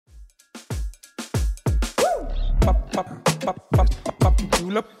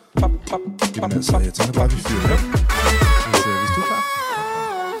Jamen altså, jeg tænker bare, vi fyrer op. Hvis du er klar.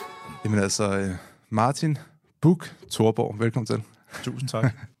 Jamen altså, Martin Buch, Thorborg, velkommen til. Tusind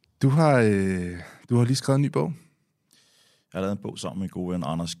tak. Du har lige skrevet en ny bog. Jeg har lavet en bog sammen med min gode ven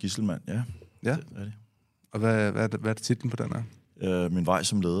Anders Gisselmann, ja. Ja. Det er det. Og hvad er det titlen på den her? Min vej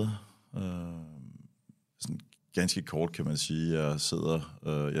som leder. Sådan ganske kort kan man sige. Jeg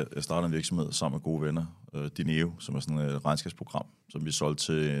starter en virksomhed sammen med gode venner. Dineo, som er sådan et regnskabsprogram, som vi solgte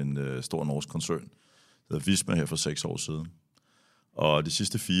til en stor norsk koncern. Det hedder Visma her for 6 år siden. Og de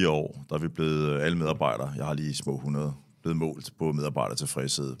sidste 4 år, der er vi blevet alle medarbejdere, jeg har lige små 100, blevet målt på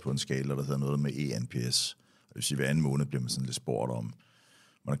medarbejdertilfredshed på en skala, der hedder noget med ENPS. Det vil sige, at hver anden måned bliver man sådan lidt spurgt om,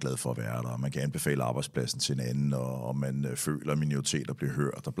 man er glad for at være der, og man kan anbefale arbejdspladsen til en anden, og man føler, at minoriteter bliver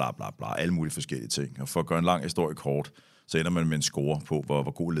hørt, og bla bla bla, alle mulige forskellige ting. Og for at gøre en lang historie kort, så ender man med en score på,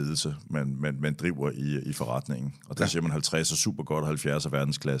 hvor god ledelse man driver i forretningen. Og der siger man 50 er super godt, og 70 er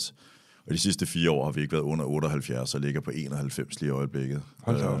verdensklasse. Og de sidste 4 år har vi ikke været under 78, og ligger på 91 lige i øjeblikket.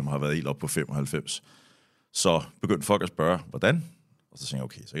 Har været helt op på 95. Så begyndte folk at spørge, hvordan? Og så tænkte jeg,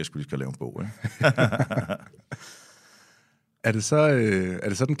 okay, så jeg skulle lige lave en bog, ikke? Er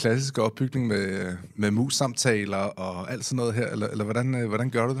det så den klassiske opbygning med mus-samtaler og alt sådan noget her, eller hvordan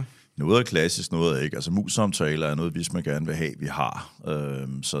gør du det? Noget er klassisk, noget er ikke. Altså mus-samtaler er noget, hvis man gerne vil have, vi har.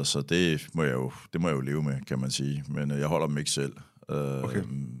 Så det må jeg jo leve med, kan man sige. Men jeg holder dem ikke selv. Okay.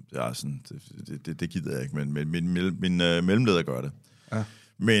 Det gider jeg ikke, men min mellemleder gør det. Ja.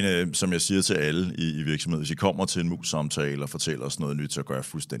 Men som jeg siger til alle i virksomheden, hvis I kommer til en mus-samtale og fortæller os noget nyt, så går jeg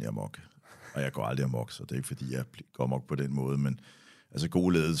fuldstændig amok. Og jeg går aldrig amok, så det er ikke fordi, jeg går amok på den måde, men altså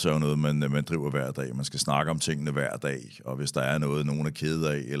god ledelse er jo noget, man driver hver dag. Man skal snakke om tingene hver dag, og hvis der er noget, nogen er ked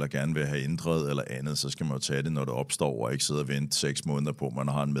af, eller gerne vil have ændret eller andet, så skal man jo tage det, når det opstår, og ikke sidde og vente 6 måneder på, at man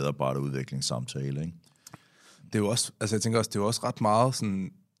har en medarbejderudviklingssamtale, ikke? Det er jo også, altså jeg tænker også, det er jo også ret meget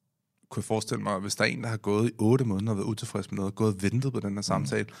sådan, kunne jeg forestille mig, hvis der er en, der har gået i 8 måneder og været utilfreds med noget, gået og ventet på den her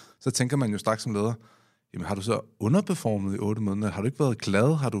samtale, så tænker man jo straks som leder, jamen har du så underperformet i 8 måneder? Har du ikke været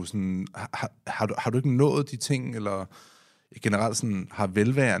glad? Har du ikke nået de ting, eller generelt sådan, har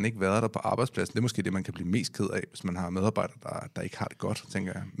velværen ikke været der på arbejdspladsen? Det er måske det, man kan blive mest ked af, hvis man har medarbejdere, der ikke har det godt,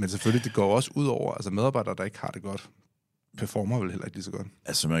 tænker jeg. Men selvfølgelig, det går også ud over, altså medarbejdere, der ikke har det godt, performer vel heller ikke lige så godt.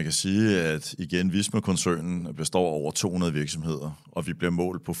 Altså man kan sige, at igen, Visma-koncernen består af over 200 virksomheder, og vi bliver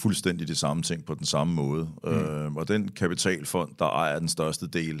målt på fuldstændig de samme ting på den samme måde. Og den kapitalfond, der ejer den største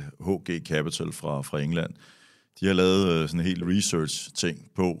del, HG Capital fra England, de har lavet sådan en helt research-ting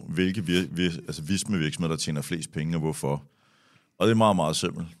på, hvilke Visma-virksomheder, der tjener flest penge, og hvorfor. Og det er meget, meget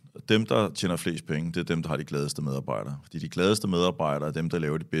simpelt. Dem, der tjener flest penge, det er dem, der har de gladeste medarbejdere. Fordi de gladeste medarbejdere er dem, der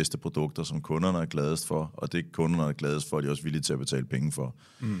laver de bedste produkter, som kunderne er gladest for, og det kunderne er gladest for, er de også villige til at betale penge for.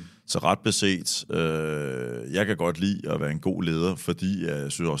 Så ret beset, jeg kan godt lide at være en god leder, fordi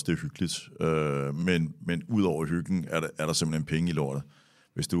jeg synes også, det er hyggeligt. Men ud over hyggen er der simpelthen penge i lortet.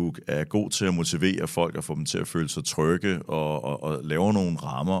 Hvis du er god til at motivere folk og få dem til at føle sig trygge og lave nogle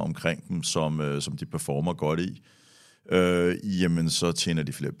rammer omkring dem, som de performer godt i, jamen så tjener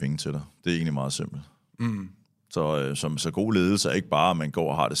de flere penge til dig. Det er egentlig meget simpelt. Så god ledelse er ikke bare, at man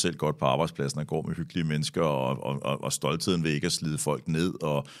går og har det selv godt på arbejdspladsen, og går med hyggelige mennesker, og stoltheden ved ikke at slide folk ned,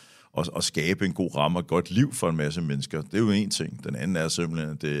 og skabe en god ramme og et godt liv for en masse mennesker. Det er jo en ting. Den anden er simpelthen,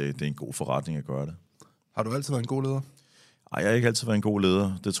 at det er en god forretning at gøre det. Har du altid været en god leder? Nej, jeg har ikke altid været en god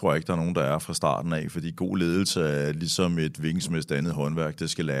leder. Det tror jeg ikke, der er nogen, der er fra starten af, fordi god ledelse er ligesom et hvilket som helst andet håndværk, det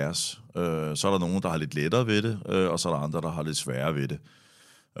skal læres. Så er der nogen, der har lidt lettere ved det, og så er der andre, der har lidt sværere ved det.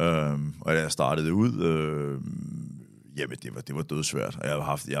 Og da jeg startede ud, jamen det var dødsvært. Jeg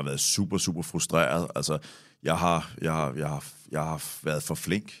har været super, super frustreret. Altså, jeg har været for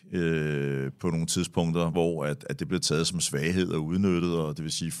flink på nogle tidspunkter, hvor at det blev taget som svaghed og udnyttet, og det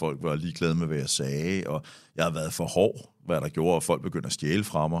vil sige, at folk var ligeglade med, hvad jeg sagde, og jeg har været for hård, hvad der gjorde, at folk begyndte at stjæle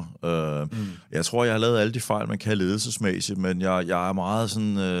fra mig. Jeg tror, jeg har lavet alle de fejl, man kan ledelsesmæssigt, men jeg er meget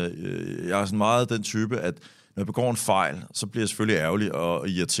sådan, jeg er sådan meget den type, at når jeg begår en fejl, så bliver jeg selvfølgelig ærgerlig og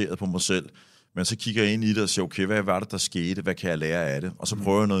irriteret på mig selv, men så kigger jeg ind i det og siger, okay, hvad var det, der skete? Hvad kan jeg lære af det? Og så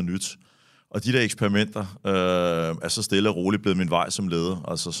prøver jeg noget nyt. Og de der eksperimenter er så stille og roligt blevet min vej som leder,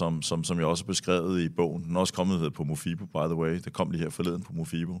 altså som jeg også har beskrevet i bogen. Den er også kommet på Mofibo, by the way. Det kom lige her forleden på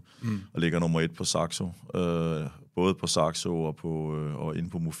Mofibo, og ligger nummer 1 på Saxo. Både på Saxo og inde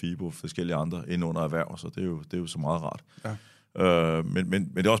på Mofibo, forskellige andre, inde under erhverv, så det er jo så meget rart. Ja.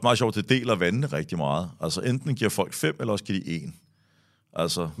 Men det er også meget sjovt, at det deler vandene rigtig meget. Altså enten giver folk 5, eller også giver de 1.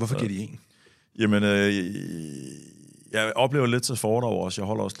 Altså, hvorfor giver de 1? Jamen, jeg oplever lidt til foredrag også. Jeg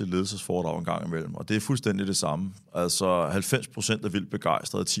holder også lidt ledelsesforedrag en gang imellem, og det er fuldstændig det samme. Altså 90% er vildt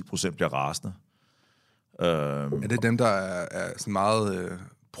begejstrede, 10% bliver rasende. Er det dem, der er sådan meget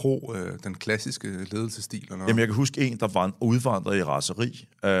pro den klassiske ledelsesstil? Eller noget? Jamen, jeg kan huske en, der var udvandret i raseri.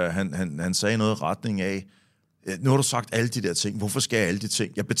 Han sagde noget i retning af, nu har du sagt alle de der ting. Hvorfor skal jeg alle de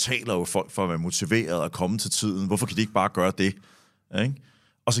ting? Jeg betaler jo folk for at være motiveret og komme til tiden. Hvorfor kan de ikke bare gøre det? Ikke?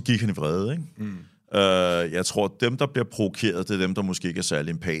 Og så gik han i vrede. Ikke? Jeg tror, at dem, der bliver provokeret, det er dem, der måske ikke er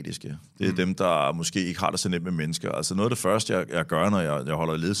særlig empatiske. Det er dem, der måske ikke har det så nemt med mennesker. Altså noget af det første, jeg gør, når jeg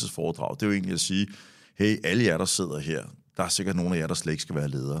holder ledelsesforedrag, det er jo egentlig at sige, hey, alle jer, der sidder her, der er sikkert nogle af jer, der slet ikke skal være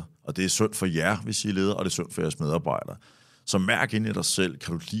ledere. Og det er synd for jer, hvis I er ledere, og det er synd for jeres medarbejdere. Så mærk ind i dig selv,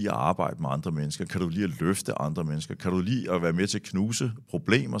 kan du lide at arbejde med andre mennesker? Kan du lide at løfte andre mennesker? Kan du lide at være med til at knuse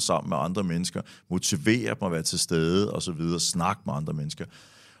problemer sammen med andre mennesker? Motivere dem at være til stede og så videre. Snak med andre mennesker.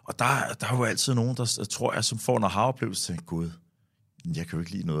 Og der er jo altid nogen, der tror jeg, som får en aha-oplevelse til, gud, jeg kan jo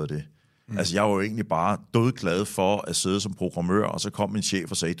ikke lide noget af det. Altså, jeg var jo egentlig bare dødglad for at sidde som programmør, og så kom min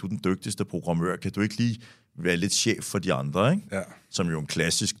chef og sagde, du er den dygtigste programmør, kan du ikke lige være lidt chef for de andre, ikke? Ja. Som jo en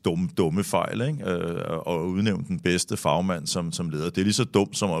klassisk dumme fejl, ikke? Og udnævne den bedste fagmand som leder. Det er lige så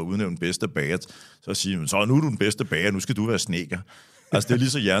dumt som at udnævne den bedste bager. Så at sige, så nu er du den bedste bager, nu skal du være snedker. Altså, det er lige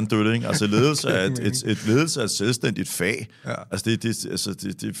så hjernedødt, ikke? Altså, ledelse er ledelse er et selvstændigt fag. Ja.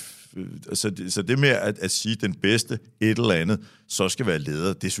 Så det med at sige, den bedste et eller andet, så skal være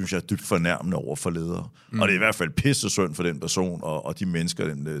leder, det synes jeg er dybt fornærmende over for ledere. Og det er i hvert fald pissesynd for den person, og de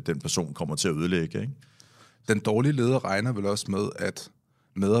mennesker, den person kommer til at ødelægge, ikke? Den dårlige leder regner vel også med, at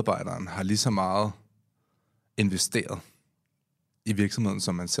medarbejderen har lige så meget investeret i virksomheden,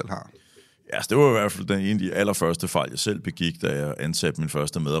 som man selv har. Ja, det var i hvert fald en af de allerførste fejl, jeg selv begik, da jeg ansatte min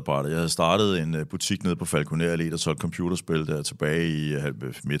første medarbejder. Jeg havde startet en butik nede på Falconer Allé, der solgte computerspil der tilbage i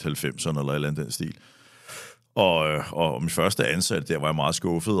midt-90'erne eller et eller andet den stil. Og min første ansatte der var jeg meget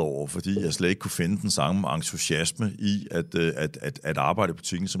skuffet over, fordi jeg slet ikke kunne finde den samme entusiasme i at arbejde i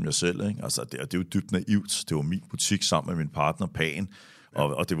butikken som jeg selv. Ikke? Altså, det er jo dybt naivt. Det var min butik sammen med min partner Pan.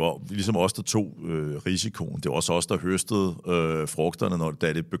 Og det var ligesom os, der tog risikoen. Det var også os, der høstede frugterne,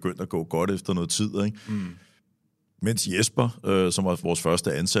 da det begyndte at gå godt efter noget tid. Ikke? Mens Jesper, som var vores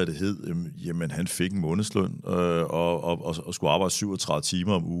første ansatte, jamen han fik en månedsløn og skulle arbejde 37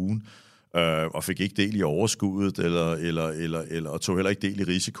 timer om ugen. Og fik ikke del i overskuddet, eller tog heller ikke del i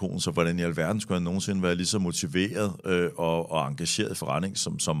risikoen, så hvordan i alverden skulle han nogensinde være lige så motiveret og engageret i forretning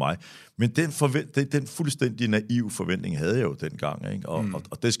som mig. Men den fuldstændig naiv forventning havde jeg jo dengang, ikke?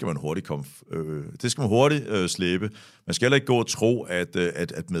 Og det skal man hurtigt slæbe. Man skal heller ikke gå og tro,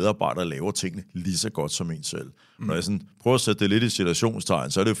 at medarbejdere laver tingene lige så godt som en selv. Når jeg sådan prøver at sætte det lidt i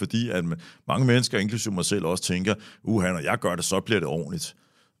situationstegn, så er det jo fordi, at mange mennesker, inklusive mig selv, også tænker, når jeg gør det, så bliver det ordentligt.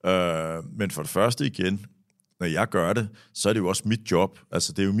 Men for det første igen, når jeg gør det, så er det jo også mit job.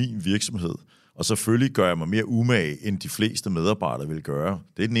 Altså, det er jo min virksomhed. Og selvfølgelig gør jeg mig mere umage, end de fleste medarbejdere vil gøre.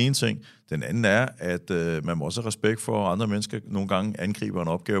 Det er den ene ting. Den anden er, at man må også have respekt for, at andre mennesker nogle gange angriber en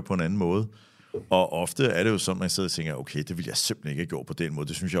opgave på en anden måde. Og ofte er det jo sådan, at man sidder og tænker, okay, det vil jeg simpelthen ikke have gjort på den måde.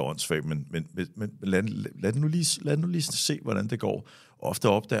 Det synes jeg er åndssvagt, men lad nu lige se, hvordan det går. Ofte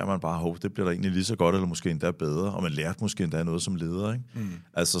opdager man bare, det bliver der egentlig lige så godt, eller måske endda bedre, og man lærte måske endda noget som leder. Ikke?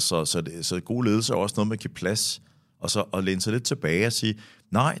 Altså, så god ledelse er også noget med at give plads, og så at læne sig lidt tilbage og sige,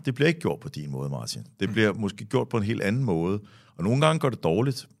 nej, det bliver ikke gjort på din måde, Martin. Det bliver måske gjort på en helt anden måde. Og nogle gange går det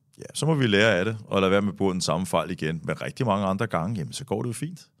dårligt. Ja, så må vi lære af det, og lade være med på den samme fejl igen. Men rigtig mange andre gange, jamen, så går det jo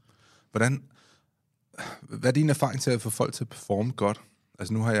fint. Hvad er din erfaring til at få folk til at performe godt?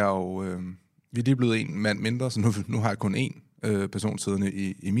 Altså nu har jeg jo... vi er lige blevet en mand mindre, så nu har jeg kun én person siddende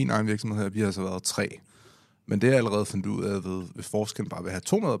i min egen virksomhed her. Vi har så været 3. Men det er allerede fundet ud af ved forskellen bare ved at have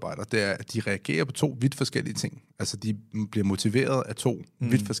 2 medarbejdere, det er, at de reagerer på 2 vidt forskellige ting. Altså de bliver motiveret af 2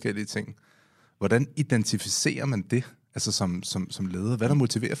 vidt forskellige ting. Hvordan identificerer man det? Altså som leder, hvad der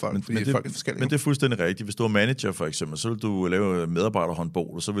motiverer folk? Fordi folk er forskellige. Men det er fuldstændig rigtigt. Hvis du er manager for eksempel, så vil du lave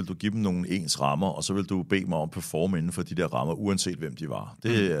medarbejderhåndbog, og så vil du give dem nogle ens rammer, og så vil du bede dem om at performe inden for de der rammer, uanset hvem de var.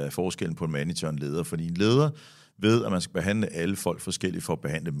 Det er forskellen på en manager og en leder, fordi en leder ved, at man skal behandle alle folk forskelligt for at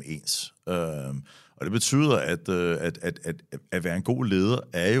behandle dem ens. Og det betyder, at være en god leder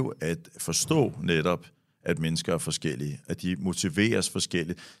er jo at forstå netop, at mennesker er forskellige, at de motiveres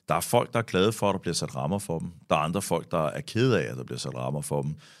forskelligt. Der er folk, der er glade for, at der bliver sat rammer for dem. Der er andre folk, der er kede af, at der bliver sat rammer for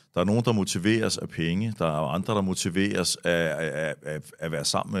dem. Der er nogen, der motiveres af penge. Der er andre, der motiveres af at være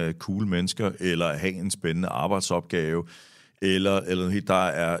sammen med cool mennesker, eller at have en spændende arbejdsopgave.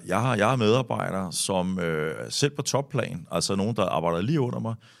 Jeg har medarbejdere, som selv på topplan, altså nogen, der arbejder lige under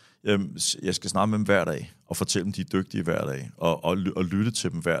mig, jeg skal snakke med dem hver dag, og fortælle dem, de er dygtige hver dag, og lytte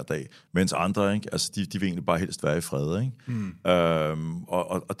til dem hver dag, mens andre, ikke? Altså, de vil egentlig bare helst være i fred. Ikke?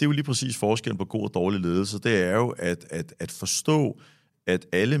 Og det er jo lige præcis forskellen på god og dårlig ledelse, det er jo at forstå, at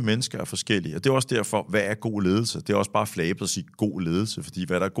alle mennesker er forskellige. Og det er også derfor, hvad er god ledelse? Det er også bare flabet at sige god ledelse, fordi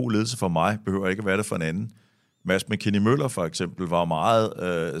hvad der er god ledelse for mig, behøver ikke at være det for en anden. Mads McKinney Møller for eksempel var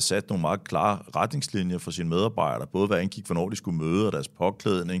meget sat nogle meget klare retningslinjer for sine medarbejdere, både hvad angik, hvornår de skulle møde, og deres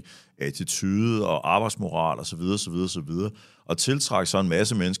påklædning, attitude og arbejdsmoral osv. Og tiltrække så en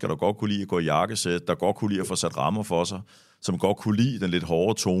masse mennesker, der godt kunne lide at gå i jakkesæt, der godt kunne lide at få sat rammer for sig, som godt kunne lide den lidt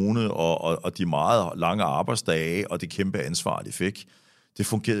hårde tone og de meget lange arbejdsdage og det kæmpe ansvar, de fik. Det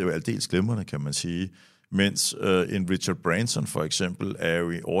fungerede jo aldeles glimrende, kan man sige. Mens en Richard Branson for eksempel er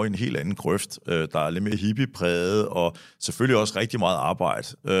jo over i en helt anden grøft, der er lidt mere hippie-præget, og selvfølgelig også rigtig meget arbejde,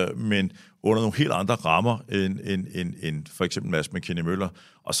 men under nogle helt andre rammer end for eksempel Mads McKinney Møller.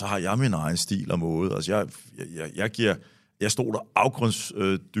 Og så har jeg min egen stil og måde. Altså jeg stoler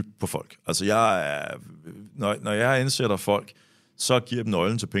afgrundsdybt på folk. Altså når jeg ansætter folk, så giver dem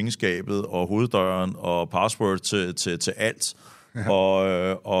nøglen til pengeskabet og hoveddøren og password til alt. Ja.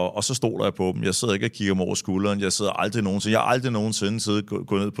 Og så stoler jeg på dem. Jeg sidder ikke og kigger dem over skulderen. Jeg har aldrig nogensinde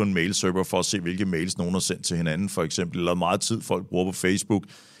gået ned på en mailserver for at se, hvilke mails nogen har sendt til hinanden, for eksempel, eller meget tid folk bruger på Facebook.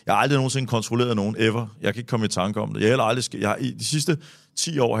 Jeg har aldrig nogensinde kontrolleret nogen, ever. Jeg kan ikke komme i tanke om det. I de sidste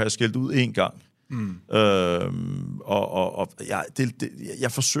 10 år har jeg skældt ud 1 gang.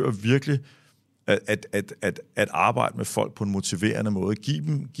 Jeg forsøger virkelig at arbejde med folk på en motiverende måde.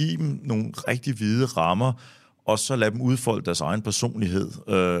 Give dem nogle rigtig hvide rammer, og så lade dem udfolde deres egen personlighed.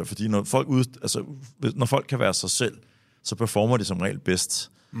 Fordi når folk kan være sig selv, så performer de som regel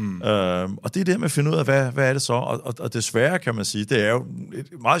bedst. Og det er det med at finde ud af, hvad er det så? Og desværre kan man sige, det er jo et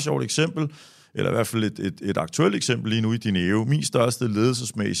meget sjovt eksempel, eller i hvert fald et aktuelt eksempel lige nu i Dineo. Min største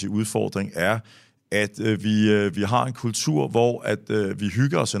ledelsesmæssige udfordring er, at vi har en kultur, hvor at vi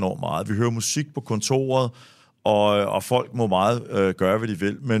hygger os enormt meget. Vi hører musik på kontoret, og folk må meget gøre, hvad de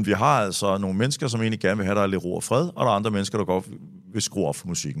vil. Men vi har altså nogle mennesker, som egentlig gerne vil have, der er lidt ro og fred, og der er andre mennesker, der godt vil skrue op for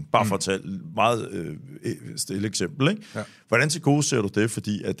musikken. Bare for at tage et meget stille eksempel. Ikke? Ja. Hvordan til gode ser du det?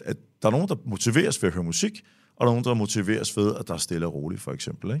 Fordi at der er nogen, der motiveres ved at høre musik, og der er nogen, der motiveres ved, at der er stille og roligt, for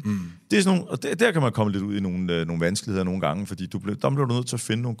eksempel. Ikke? Det er sådan nogle, og der kan man komme lidt ud i nogle vanskeligheder nogle gange, fordi der bliver du nødt til at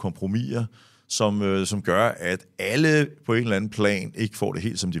finde nogle kompromiser, som gør, at alle på en eller anden plan ikke får det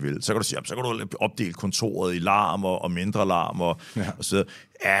helt, som de vil. Så kan du sige, så kan du opdele kontoret i larm og mindre larm og så videre.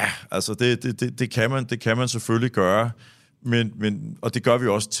 Ja, altså det kan man selvfølgelig gøre, og det gør vi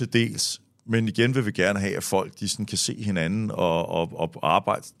også til dels. Men igen vil vi gerne have, at folk de sådan kan se hinanden og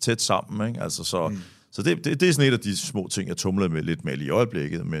arbejde tæt sammen. Ikke? Altså, så det er sådan et af de små ting, jeg tumler med lidt med i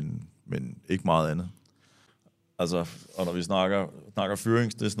øjeblikket, men ikke meget andet. Altså, og når vi snakker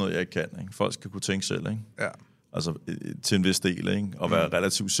fyring, det er sådan noget, jeg ikke kan. Ikke? Folk skal kunne tænke selv, ikke? Ja. Altså, til en vis del, ikke? Og være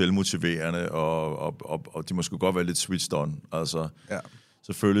relativt selvmotiverende, og de må sgu godt være lidt switched on. Altså,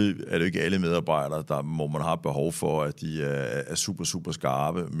 selvfølgelig er det ikke alle medarbejdere, hvor man har behov for, at de er super, super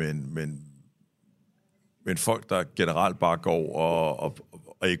skarpe, men folk, der generelt bare går og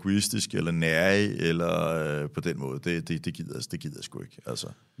er egoistiske eller nære eller på den måde, det gider jeg sgu ikke. Altså.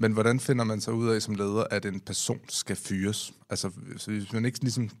 Men hvordan finder man så ud af som leder, at en person skal fyres? Altså, hvis man ikke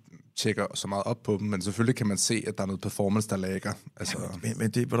ligesom tjekker så meget op på dem, men selvfølgelig kan man se, at der er noget performance, der lagger. Altså. Ja,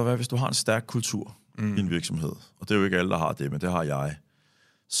 men det, ved du hvad, hvis du har en stærk kultur i en virksomhed, og det er jo ikke alle, der har det, men det har jeg,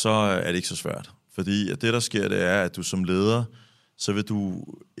 så er det ikke så svært. Fordi at det, der sker, det er, at du som leder, så vil du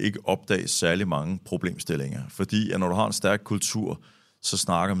ikke opdage særlig mange problemstillinger. Fordi at når du har en stærk kultur, så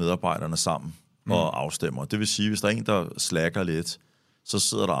snakker medarbejderne sammen og afstemmer. Det vil sige, hvis der er en, der slækker lidt, så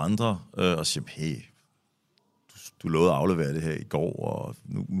sidder der andre og siger, hey, du lovede at aflevere det her i går, og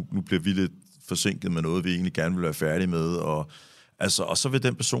nu bliver vi lidt forsinket med noget, vi egentlig gerne vil være færdige med. Og så vil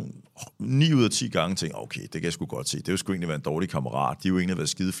den person 9 ud af 10 gange tænke, okay, det kan jeg sgu godt se. Det er jo sgu egentlig være en dårlig kammerat. De er jo egentlig været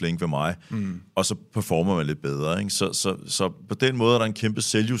skide flink ved mig. Og så performer man lidt bedre. Ikke? Så på den måde er der en kæmpe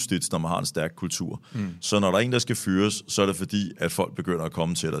selvjustits, når man har en stærk kultur. Så når der er en, der skal fyres, så er det fordi, at folk begynder at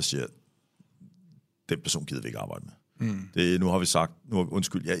komme til dig og siger, den person gider vi ikke arbejde med. Nu har vi sagt,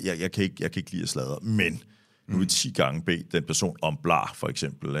 undskyld, jeg kan ikke lide at sladre, men nu vil 10 gange bede den person om blar, for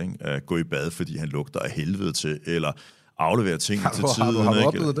eksempel, ikke? Gå i bad, fordi han lugter af helvede til, eller aflevere ting til tiden. Har du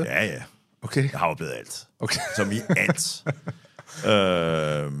oplevet det? Ja. Okay. Jeg har oplevet alt. Okay. Som i alt.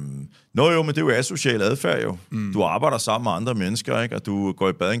 Men det er jo asocial adfærd, jo. Du arbejder sammen med andre mennesker, ikke? Og du går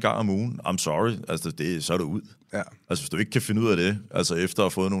i bad en gang om ugen. I'm sorry. Altså, så er du ud. Ja. Altså, hvis du ikke kan finde ud af det, altså efter at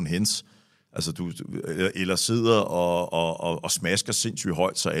have fået nogle hints, altså du eller sidder og smasker sindssygt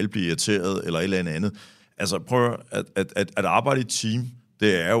højt, så alle bliver irriteret, eller et eller andet. Altså, prøv at arbejde i et team,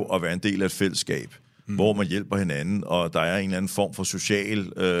 det er jo at være en del af et fællesskab. hvor man hjælper hinanden, og der er en eller anden form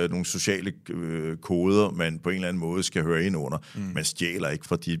for nogle sociale koder, man på en eller anden måde skal høre ind under. Man stjæler ikke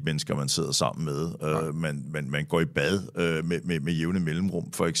fra de mennesker, man sidder sammen med. Man går i bad med jævne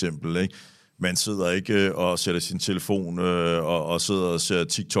mellemrum, for eksempel, ikke? Man sidder ikke og sætter sin telefon og sidder og ser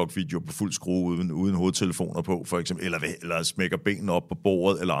TikTok-videoer på fuld skrue uden hovedtelefoner på, for eksempel, eller smækker benene op på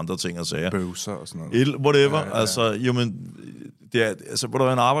bordet, eller andre ting og sager. Bøvser og sådan noget. Whatever. Ja. Altså, det er, altså, hvor der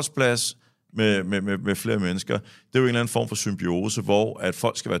er en arbejdsplads med flere mennesker, det er jo en eller anden form for symbiose, hvor at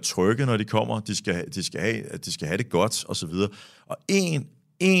folk skal være trygge, når de kommer, de skal have det godt, og så videre. Og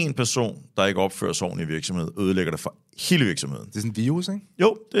en person, der ikke opfører sig ordentligt i virksomhed, ødelægger det for hele virksomheden. Det er sådan en virus, ikke?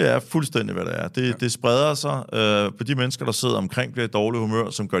 Jo, det er fuldstændig, hvad det er. Det spreder sig på de mennesker, der sidder omkring, bliver i dårlig humør,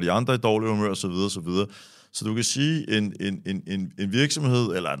 som gør de andre i dårlig humør, osv. osv. Så du kan sige, en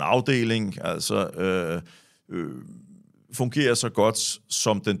virksomhed eller en afdeling fungerer så godt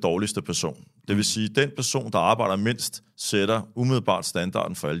som den dårligste person. Det vil sige, den person, der arbejder mindst, sætter umiddelbart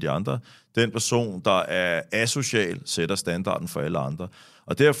standarden for alle de andre. Den person, der er asocial, sætter standarden for alle andre.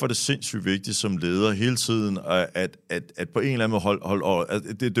 Og derfor er det sindssygt vigtigt som leder hele tiden, at på en eller anden måde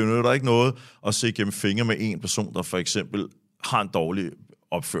holde det nytter ikke noget at se gennem fingre med en person, der for eksempel har en dårlig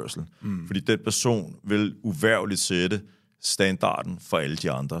opførsel. Fordi den person vil uværligt sætte standarden for alle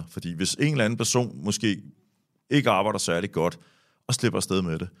de andre. Fordi hvis en eller anden person måske ikke arbejder særlig godt og slipper afsted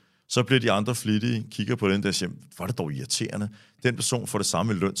med det, så bliver de andre flittige, kigger på den der og siger, hvor er det dog irriterende. Den person får det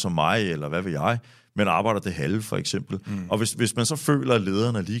samme løn som mig, eller hvad ved jeg, men arbejder det halve, for eksempel. Og hvis man så føler, at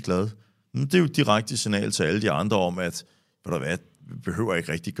lederen er ligeglad, det er jo et direkte signal til alle de andre om, at behøver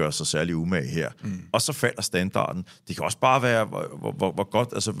ikke rigtig gøre sig særlig umage her. Og så falder standarden. Det kan også bare være, hvor godt,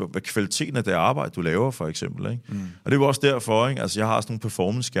 altså hvad kvaliteten af det arbejde, du laver, for eksempel. Ikke? Og det er jo også derfor, ikke? Altså jeg har sådan nogle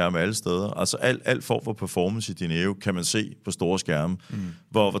performance-skærme alle steder. Altså alt form for performance i din EO kan man se på store skærme.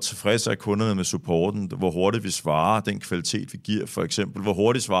 Hvor tilfredse er kunderne med supporten, hvor hurtigt vi svarer, den kvalitet, vi giver, for eksempel. Hvor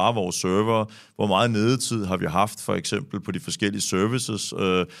hurtigt svarer vores server, hvor meget nedetid har vi haft, for eksempel, på de forskellige services.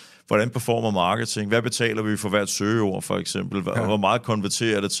 Hvordan performer marketing? Hvad betaler vi for hvert søgeord, for eksempel? Hvor meget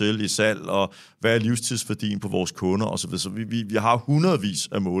konverterer det til i salg? Og hvad er livstidsværdien på vores kunder? Og så videre. Så vi har hundredvis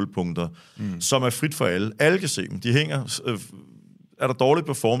af målepunkter, som er frit for alle. Alle kan se dem. De hænger... Er der dårlig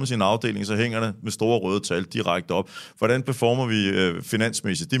performance i en afdeling, så hænger det med store røde tal direkte op. Hvordan performer vi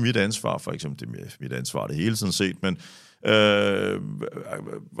finansmæssigt? Det er mit ansvar, for eksempel. Det er mit ansvar det hele sådan set, men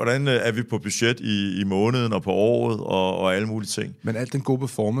hvordan er vi på budget i måneden og på året og alle mulige ting. Men alt den gode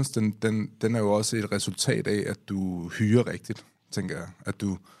performance, den er jo også et resultat af, at du hyrer rigtigt, tænker jeg.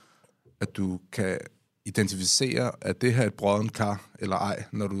 At du kan identificere, at det her er et broddent kar eller ej,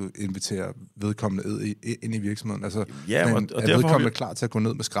 når du inviterer vedkommende ind i virksomheden. Altså, ja, og er vedkommende klar til at gå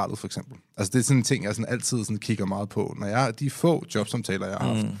ned med skraldet, for eksempel? Altså, det er sådan en ting, jeg sådan altid sådan kigger meget på. Når de få jobsamtaler, jeg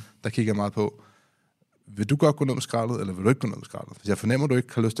har haft, der kigger jeg meget på, vil du godt gå ned med skraldet, eller vil du ikke gå ned med skraldet? Hvis jeg fornemmer, at du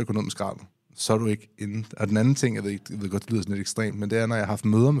ikke har lyst til at gå ned med skraldet, så er du ikke inde. Og den anden ting, jeg ved godt, det lyder sådan lidt ekstremt, men det er, når jeg har haft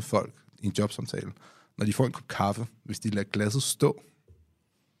møder med folk i en jobsamtale, når de får en kop kaffe, hvis de lader glasset stå,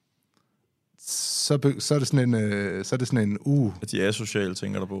 så er det sådan en At de er sociale,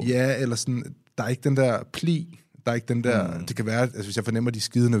 tænker der på? Ja, eller sådan, der er ikke den der pli, der er ikke den der, det kan være, altså hvis jeg fornemmer, at de er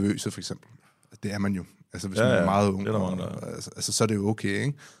skide nervøse, for eksempel. Det er man jo. Altså hvis man er meget ung, altså, så er det jo okay,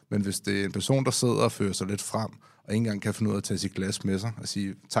 ikke? Men hvis det er en person, der sidder og fører sig lidt frem, og ikke engang kan finde ud af at tage sit glas med sig og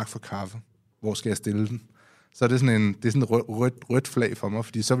sige, tak for kaffe, hvor skal jeg stille den? Så er det sådan en rødt flag for mig,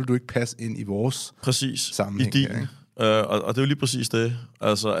 fordi så vil du ikke passe ind i vores sammenhæng. I din. Her, og det er jo lige præcis det,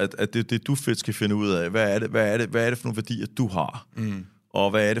 altså at det du fedt skal finde ud af, hvad er det for nogle værdier, du har, og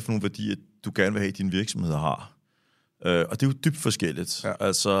hvad er det for nogle værdier, du gerne vil have, din virksomhed har. Og det er jo dybt forskelligt. Ja.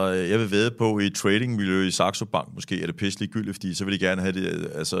 Altså, jeg vil vædde på, i tradingmiljø i Saxo Bank måske er det pisselig gyldigt, fordi så vil de gerne have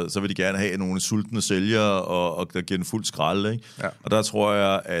det, altså, så vil de gerne have nogle sultne sælgere, og der giver en fuld skrald, ikke? Ja. Og der tror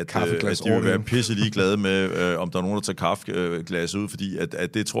jeg, at de vil være pisselig glade med, om der er nogen, der tager kaffeglas ud, fordi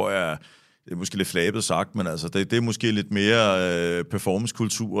at det tror jeg, det er måske lidt flabet sagt, men altså, det er måske lidt mere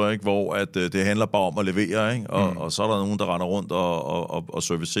performancekultur, ikke? Hvor at, det handler bare om at levere, ikke? Og så er der nogen, der render rundt og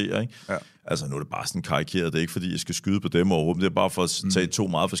servicerer, ikke? Ja. Altså, nu er det bare sådan karikeret, det er ikke fordi, jeg skal skyde på dem overhovedet, det er bare for at tage to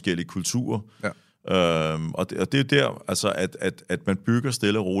meget forskellige kulturer. Ja. Og det er jo der, altså, at man bygger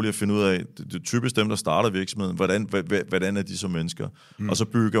stille og roligt og finder ud af, det er typisk dem, der starter virksomheden, hvordan er de som mennesker? Og så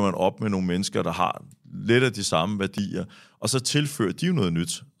bygger man op med nogle mennesker, der har lidt af de samme værdier, og så tilfører de jo noget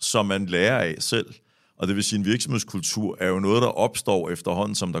nyt, som man lærer af selv. Og det vil sige, en virksomhedskultur er jo noget, der opstår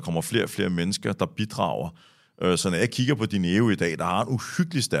efterhånden, som der kommer flere og flere mennesker, der bidrager. Så når jeg kigger på din EO i dag, der har en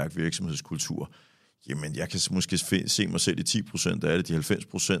uhyggelig stærk virksomhedskultur, Jamen, jeg kan måske se mig selv i 10% af det. De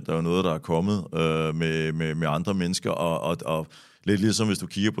 90% er jo noget, der er kommet med andre mennesker, og lidt ligesom hvis du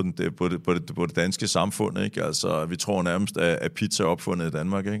kigger på det danske samfund, ikke? Altså, vi tror nærmest, at pizza er opfundet i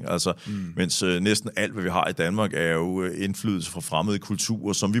Danmark, ikke? Altså, mens næsten alt, hvad vi har i Danmark, er jo indflydelse fra fremmede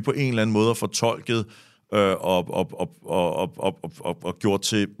kulturer, som vi på en eller anden måde har fortolket og gjort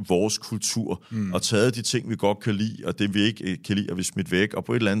til vores kultur, og taget de ting, vi godt kan lide, og det, vi ikke kan lide, og vi smidt væk, og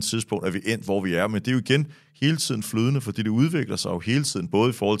på et eller andet tidspunkt er vi endt, hvor vi er. Men det er jo igen hele tiden flydende, fordi det udvikler sig jo hele tiden, både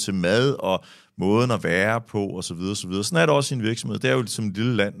i forhold til mad og måden at være på, og så videre, så videre. Sådan er det også i en virksomhed. Det er jo som et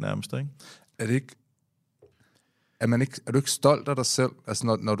lille land nærmest, ikke? Er du ikke stolt af dig selv,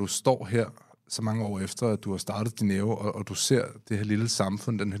 altså når du står her så mange år efter, at du har startet din næve, og du ser det her lille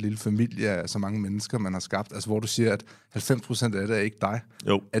samfund, den her lille familie af så mange mennesker, man har skabt, altså hvor du siger, at 90% af det er ikke dig.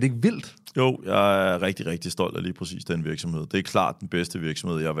 Jo. Er det ikke vildt? Jo, jeg er rigtig, rigtig stolt af lige præcis den virksomhed. Det er klart den bedste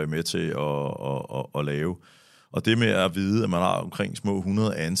virksomhed, jeg har været med til at lave. Og det med at vide, at man har omkring små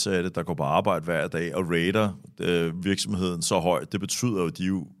 100 ansatte, der går på arbejde hver dag og rater virksomheden så højt, det betyder jo, at de er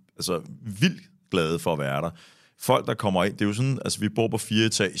jo altså, vildt glade for at være der. Folk, der kommer ind, det er jo sådan, altså vi bor på 4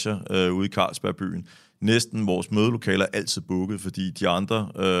 etager ude i Carlsbergbyen. Næsten vores mødelokaler er altid booket, fordi de andre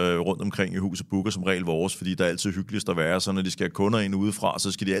rundt omkring i huset booker som regel vores, fordi der er altid hyggeligst at være. Så når de skal have kunder ind udefra,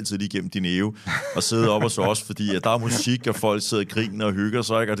 så skal de altid lige gennem din næve og sidde op hos os, fordi der er musik, og folk sidder og griner og hygger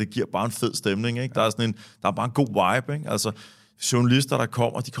sig, ikke? Og det giver bare en fed stemning, ikke? Der er bare en god vibe, ikke? Altså, journalister, der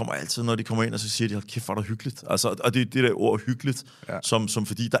kommer, de kommer altid, når de kommer ind, og så siger de, kæft, hvor er der hyggeligt. Altså, og det der ord hyggeligt, ja. som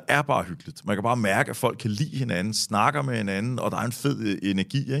fordi der er bare hyggeligt. Man kan bare mærke, at folk kan lide hinanden, snakker med hinanden, og der er en fed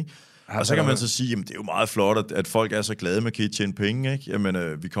energi, ikke? Og så kan man så sige, jamen det er jo meget flot, at folk er så glade med, at tjene penge, ikke?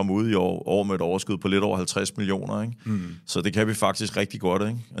 Jamen, vi kommer ud i år med et overskud på lidt over 50 millioner, ikke? Så det kan vi faktisk rigtig godt,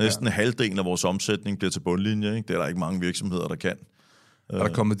 ikke? Næsten halvdelen af vores omsætning bliver til bundlinje, ikke? Det er der ikke mange virksomheder, der kan. Er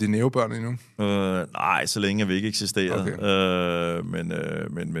der kommet de nævebørn endnu? Nej, så længe vi ikke eksisterer. Okay.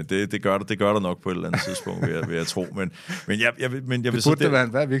 Men det gør der nok på et eller andet tidspunkt, vil jeg tro. Men jeg det burde det være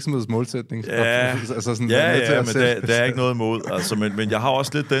enhver virksomheds målsætning. Ja, altså sådan, men der er ikke noget imod. Altså, men jeg har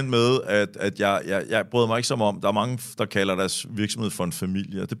også lidt den med, at jeg bryder mig ikke som om, der er mange, der kalder deres virksomhed for en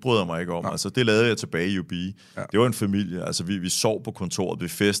familie, og det bryder mig ikke om. Altså, det lavede jeg tilbage i UB. Ja. Det var en familie. Altså, vi sov på kontoret, vi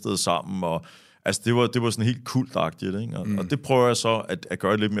festede sammen, og altså, det var sådan helt kultagtigt, ikke? Og det prøver jeg så at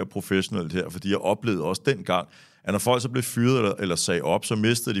gøre lidt mere professionelt her, fordi jeg oplevede også dengang, at når folk så blev fyret eller sagde op, så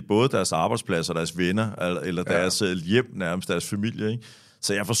mistede de både deres arbejdspladser, deres venner, eller deres hjem, nærmest deres familie, ikke?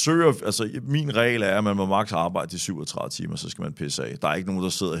 Så jeg forsøger, altså min regel er, at man må maks arbejde de 37 timer, så skal man pisse af. Der er ikke nogen, der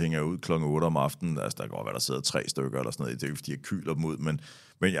sidder og hænger ud klokken 8 om aftenen. Altså, der kan godt være, der sidder 3 stykker eller sådan noget. Det er jo, fordi jeg kyler dem ud, men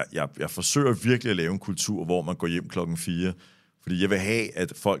jeg forsøger virkelig at lave en kultur, hvor man går hjem klokken 4. Fordi jeg vil have,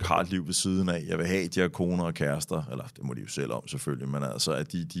 at folk har et liv ved siden af. Jeg vil have, at de har koner og kærester, eller det må de jo selv om selvfølgelig, men altså,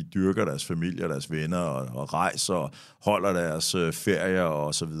 at de dyrker deres familie og deres venner og rejser og holder deres ferier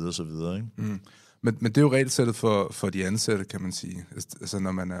og så videre, så videre, ikke? Men det er jo regelsættet for de ansatte, kan man sige. Altså,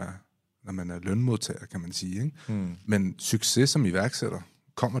 når man er lønmodtager, kan man sige, ikke? Men succes som iværksætter,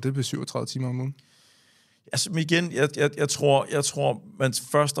 kommer det ved 37 timer om ugen? Altså igen, jeg tror, man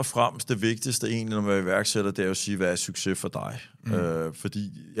først og fremmest det vigtigste egentlig, når man er iværksætter, det er at sige, hvad er succes for dig?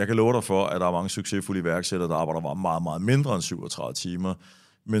 Fordi jeg kan love dig for, at der er mange succesfulde iværksættere, der arbejder meget, meget mindre end 37 timer.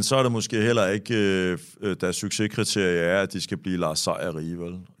 Men så er det måske heller ikke, deres succeskriterie er, at de skal blive Lars Seier-rige,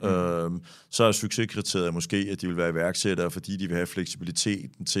 vel? Så er succeskriteriet måske, at de vil være iværksættere, fordi de vil have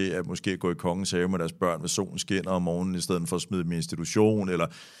fleksibiliteten til at måske gå i kongens have med deres børn, hvis solen skinner om morgenen, i stedet for at smide dem i institution, eller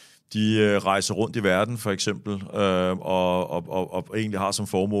de rejser rundt i verden, for eksempel, og egentlig har som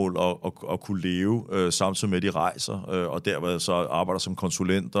formål at kunne leve samtidig med, de rejser, og derved så arbejder som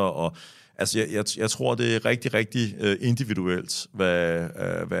konsulenter. Og altså, jeg tror, det er rigtig, rigtig individuelt, hvad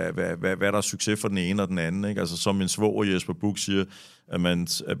der er succes for den ene og den anden, ikke? Altså, som min svoger Jesper Buch siger, at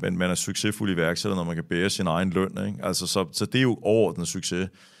man er succesfuld iværksætter, når man kan bære sin egen løn, ikke? Altså, så det er jo overordnet succes.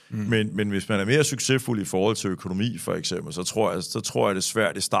 Men hvis man er mere succesfuld i forhold til økonomi, for eksempel, så tror jeg det er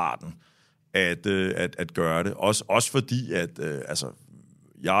svært i starten at gøre det. Også fordi, at altså,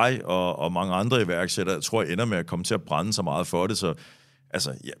 jeg og mange andre iværksættere, tror jeg ender med at komme til at brænde så meget for det, så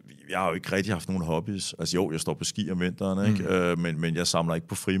altså, jeg har jo ikke rigtig haft nogen hobbies. Altså jo, jeg står på ski om vinteren, ikke? Men jeg samler ikke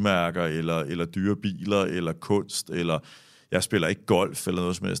på frimærker, eller dyre biler, eller kunst, eller jeg spiller ikke golf eller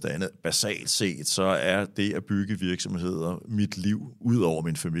noget som helst andet. Basalt set, så er det at bygge virksomheder mit liv, ud over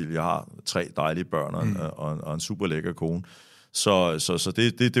min familie. Jeg har 3 dejlige børn og en super lækker kone. Så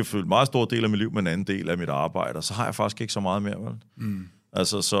det er en meget stor del af mit liv, men en anden del af mit arbejde. Og så har jeg faktisk ikke så meget mere, vel?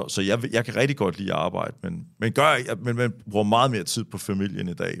 Altså, så jeg kan rigtig godt lide at arbejde, men man bruger meget mere tid på familien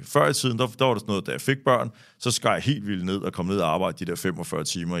i dag. Før i tiden, der var det sådan noget, da jeg fik børn, så skal jeg helt vildt ned og komme ned og arbejde de der 45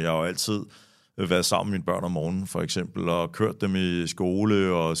 timer. Jeg var altid været sammen med mine børn om morgenen, for eksempel, og kørt dem i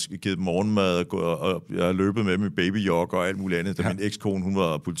skole, og givet dem morgenmad, og jeg har løbet med dem i babyjogger og alt muligt andet. Da min ekskone, hun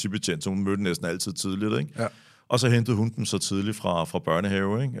var politibetjent, så hun mødte næsten altid tidligt, ikke? Ja. Og så hentede hun dem så tidligt fra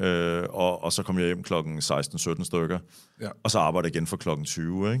børnehave, ikke? Og så kom jeg hjem klokken 16-17 stykker, og så arbejdede jeg igen for klokken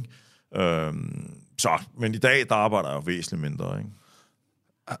 20, ikke? Men i dag, der arbejder jeg jo væsentligt mindre, ikke?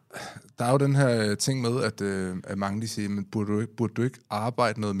 Der er jo den her ting med, at mange de siger, men burde du ikke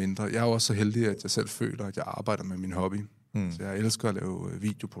arbejde noget mindre? Jeg er jo også så heldig, at jeg selv føler, at jeg arbejder med min hobby. Så jeg elsker at lave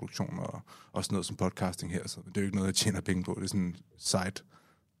videoproduktion og også noget som podcasting her, så det er jo ikke noget, jeg tjener penge på. Det er sådan en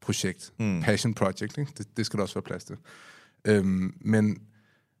side-projekt, passion project, ikke? Det skal der også være plads til. Men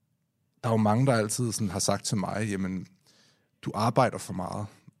der er jo mange, der altid sådan har sagt til mig, jamen, du arbejder for meget,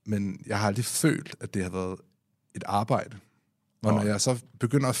 men jeg har aldrig følt, at det har været et arbejde. Og når jeg så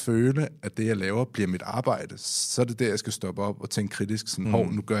begynder at føle, at det, jeg laver, bliver mit arbejde, så er det der, jeg skal stoppe op og tænke kritisk, sådan,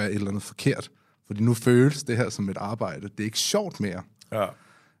 nu gør jeg et eller andet forkert. Fordi nu føles det her som et arbejde. Det er ikke sjovt mere. Ja.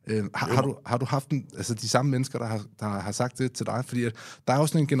 Har du haft de samme mennesker, der har sagt det til dig? Fordi at der er jo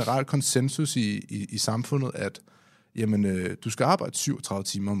sådan en generel konsensus i samfundet, at jamen, du skal arbejde 37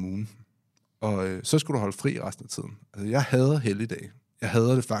 timer om ugen, og så skal du holde fri resten af tiden. Altså, jeg hader helligdage. Jeg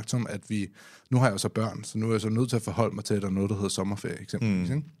hader det faktum, at nu har jeg jo så børn, så nu er jeg så nødt til at forholde mig til, at der er noget, der hedder sommerferie,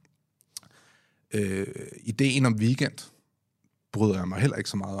 eksempelvis. Ideen om weekend bryder jeg mig heller ikke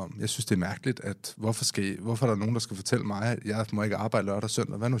så meget om. Jeg synes, det er mærkeligt, at hvorfor er der nogen, der skal fortælle mig, at jeg må ikke arbejde lørdag og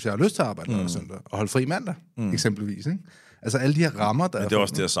søndag? Hvad nu, hvis jeg har lyst til at arbejde lørdag og søndag? Og holde fri mandag, eksempelvis. Ikke? Altså alle de her rammer, der... Men det er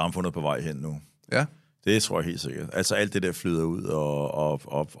også det, at samfundet er på vej hen nu. Ja. Det tror jeg helt sikkert. Altså alt det der flyder ud,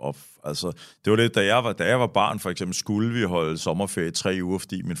 og altså, det var lidt, da jeg var barn, for eksempel, skulle vi holde sommerferie 3 uger,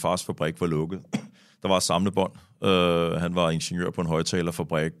 fordi min fars fabrik var lukket. Der var et samlebånd. Han var ingeniør på en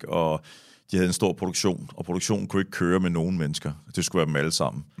højtalerfabrik, og de havde en stor produktion, og produktionen kunne ikke køre med nogen mennesker. Det skulle være dem alle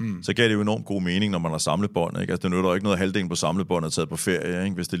sammen. Så gav det jo enormt god mening, når man har samlebånd, ikke? Altså, det nytter jo ikke noget, halvdelen på samlebånd er taget på ferie,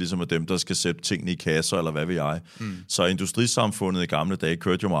 ikke? Hvis det ligesom er dem, der skal sætte tingene i kasser, eller hvad ved jeg. Så industrisamfundet i gamle dage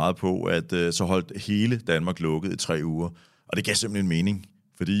kørte jo meget på, at så holdt hele Danmark lukket i 3 uger. Og det gav simpelthen mening,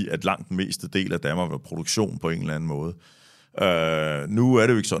 fordi at langt den meste del af Danmark var produktion på en eller anden måde. Nu er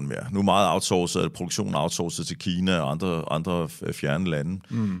det jo ikke sådan mere. Nu er meget outsourcet, produktionen outsourcet til Kina og andre fjerne lande.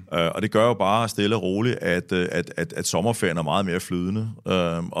 Og det gør jo bare stille og roligt, at sommerferien er meget mere flydende.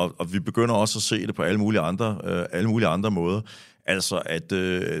 Og vi begynder også at se det på alle mulige andre måder. Altså, at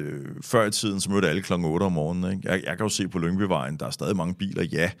før i tiden, så mødte alle klokken 8 om morgenen. Ikke? Jeg kan jo se på Lyngbyvejen, der er stadig mange biler,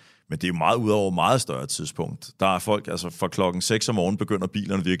 ja, men det er jo meget ud over meget større tidspunkt. Der er folk, altså fra klokken 6 om morgenen begynder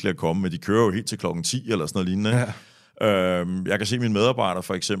bilerne virkelig at komme, men de kører jo helt til klokken 10 eller sådan noget lignende. Ja. Jeg kan se mine medarbejdere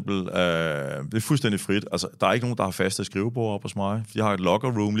for eksempel, det er fuldstændig frit. Altså, der er ikke nogen, der har faste skrivebord op hos mig. Jeg har et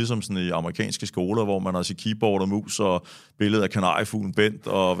locker room, ligesom sådan i amerikanske skoler, hvor man har sit keyboard og mus og billede af kanariefuglen Bent,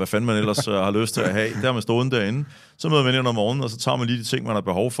 og hvad fanden man ellers har lyst til at have. Der er man stående derinde. Så møder man ind om morgenen, og så tager man lige de ting, man har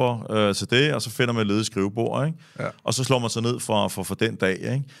behov for til det, og så finder man et ledigt skrivebord, ikke? Ja. Og så slår man sig ned for den dag,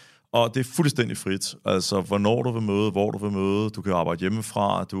 ikke? Og det er fuldstændig frit. Altså, hvornår du vil møde, hvor du vil møde. Du kan arbejde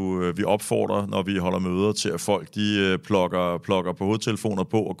hjemmefra. Vi opfordrer, når vi holder møder, til at folk de plukker på hovedtelefoner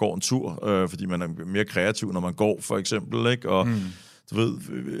på og går en tur, fordi man er mere kreativ, når man går, for eksempel. Ikke? Og du ved,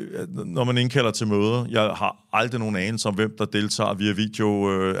 når man indkalder til møder, jeg har aldrig nogen anelse om, hvem der deltager via video.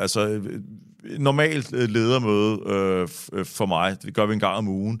 Normalt ledermøde for mig, det gør vi en gang om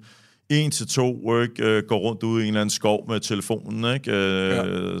ugen. 1 til 2 går rundt ude i en eller anden skov med telefonen, ikke?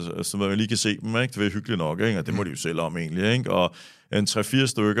 Så man lige kan se dem, ikke? Det er hyggeligt nok, ikke? Og det må de jo selv om egentlig, ikke? Og en 3-4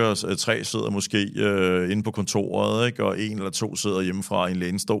 stykker, 3 sidder måske inde på kontoret, ikke? Og 1 eller 2 sidder hjemmefra i en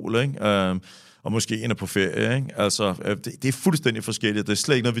lænestol, ikke? Og måske en er på ferie, ikke? Altså, det er fuldstændig forskelligt. Det er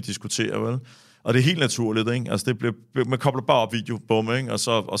slet ikke noget, vi diskuterer, vel? Og det er helt naturligt, ikke? Altså, man kobler bare op video, bum, ikke? Og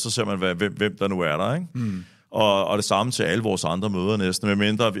så ser man, hvem der nu er der, ikke? Og det samme til alle vores andre møder næsten.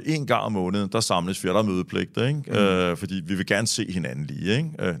 Medmindre vi 1 gang om måneden, der samles vi, og der er mødepligt, ikke? Fordi vi vil gerne se hinanden lige, ikke?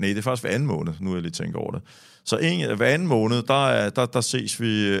 Nej, det er faktisk hver anden måned, nu jeg lige tænker over det. Så hver anden måned, der ses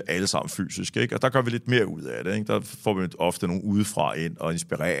vi alle sammen fysisk, ikke? Og der gør vi lidt mere ud af det, ikke? Der får vi ofte nogen udefra ind og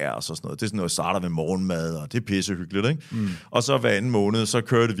inspirerer os og sådan noget. Det er sådan noget, starter med morgenmad, og det er pissehyggeligt, ikke? Og så hver anden måned, så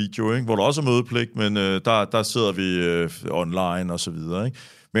kører det video, ikke? Hvor der også er mødepligt, men der sidder vi online og så videre, ikke?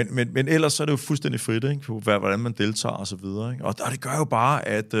 Men ellers så er det jo fuldstændig frit, ikke? På hvordan man deltager og så videre, ikke? Og det gør jo bare,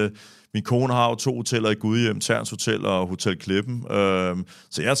 at min kone har jo 2 hoteller i Gudhjem, Terns Hotel og Hotel Klippen.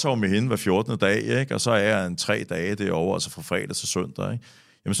 Så jeg tager med hende hver 14. dag, ikke? Og så er jeg 3 dage derovre, altså fra fredag til søndag, ikke?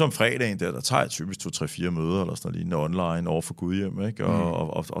 Jamen så om fredagen der tager jeg typisk 2-3-4 møder, eller sådan lignende online over for Gudhjem, ikke?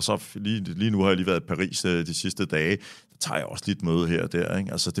 Og så lige nu har jeg lige været i Paris de sidste dage, der tager jeg også lidt møde her og der,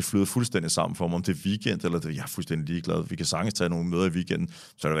 ikke? Altså det flyder fuldstændig sammen for mig, om det er weekend, eller det, jeg er fuldstændig ligeglad. Vi kan sagtens tage nogle møder i weekenden,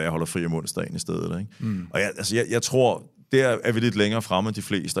 så kan det være, jeg holder fri om onsdagen i stedet, ikke? Og jeg tror, der er vi lidt længere fremme end de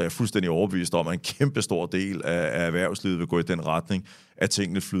fleste, og jeg er fuldstændig overbevist om, at en kæmpe stor del af erhvervslivet vil gå i den retning, at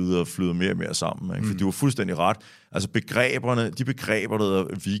tingene flyder mere og mere sammen. Ikke? For du har fuldstændig ret. Altså de begreber, der hedder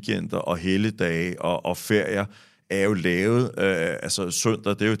weekender og helligdage og ferier, er jo lavet, altså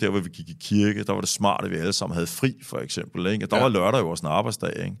søndag, det er jo der, hvor vi gik i kirke, der var det smart, at vi alle sammen havde fri, for eksempel. Ikke? Og der var lørdag jo også en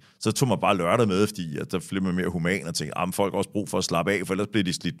arbejdsdag, ikke? Så tog man bare lørdag med, fordi at der blev man mere human og tænkte, at folk har også brug for at slappe af, for ellers blev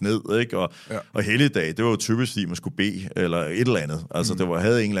de slidt ned, ikke? Og helligdag, det var jo typisk, fordi man skulle bede, eller et eller andet. Altså, det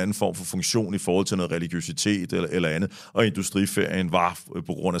havde en eller anden form for funktion i forhold til noget religiøsitet eller andet, og industriferien var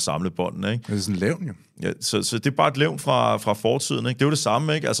på grund af samlebåndene, ikke? Det er sådan levn, jo. Ja, så det er bare et levn fra fortiden, ikke? Det er jo det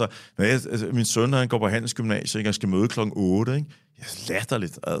samme, ikke? Altså, min søn, han går på handelsgymnasiet, ikke? Han skal møde klokken 8, ikke? Ja,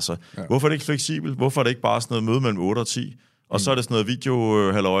 latterligt, altså. Ja. Hvorfor er det ikke fleksibelt? Hvorfor er det ikke bare sådan noget møde mellem 8 og 10? Og så er det sådan noget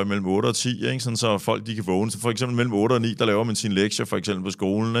video-halløj mellem 8 og 10, ikke? Sådan, så folk de kan vågne. Så for eksempel mellem 8 og 9, der laver man sine lektier, for eksempel på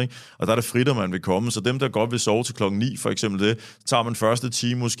skolen, ikke? Og der er det frit, at man vil komme. Så dem, der godt vil sove til klokken 9, for eksempel det, tager man første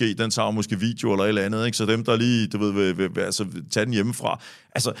time måske, den tager måske video eller et eller andet, ikke? Så dem, der lige, du ved, vil altså, tage den hjemmefra.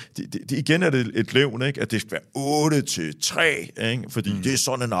 Altså, igen er det et levn, ikke? At det skal være 8 til 3, ikke? Fordi det er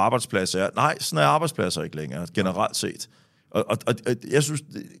sådan en arbejdsplads er. Nej, sådan er arbejdspladser ikke længere, generelt set. Og jeg synes,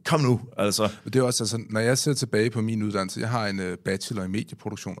 kom nu, altså. Det er også, altså, når jeg ser tilbage på min uddannelse, jeg har en bachelor i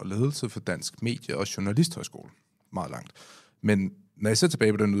medieproduktion og ledelse for Dansk Medie- og Journalisthøjskole. Meget langt. Men når jeg ser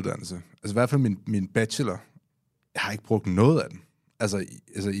tilbage på den uddannelse, altså i hvert fald min bachelor, jeg har ikke brugt noget af den. Altså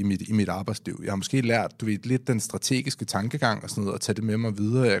i mit arbejdsliv. Jeg har måske lært, lidt den strategiske tankegang og sådan noget, og tage det med mig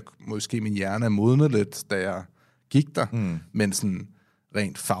videre. Måske min hjerne er modnet lidt, da jeg gik der. Men sådan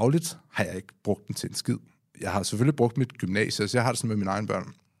rent fagligt har jeg ikke brugt den til en skid. Jeg har selvfølgelig brugt mit gymnasie, så jeg har det sådan med mine egne børn.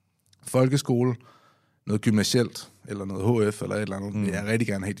 Folkeskole, noget gymnasielt, eller noget HF, eller et eller andet. Jeg rigtig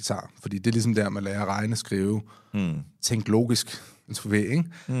gerne have, de tager. Fordi det er ligesom der, man lærer at regne, skrive, tænke logisk, ikke?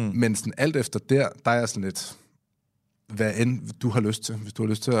 Men sådan alt efter der er jeg sådan lidt, hvad end du har lyst til. Hvis du har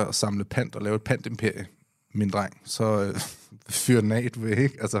lyst til at samle pant og lave et pantimperie, min dreng, så fyr den af, du ved,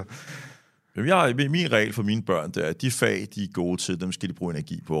 ikke? Altså. Min regel for mine børn, det er, at de fag, de er gode til, dem skal de bruge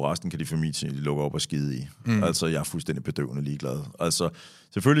energi på, og resten kan de få mig til at lukke op og skide i. Altså, jeg er fuldstændig bedøvende ligeglad. Altså,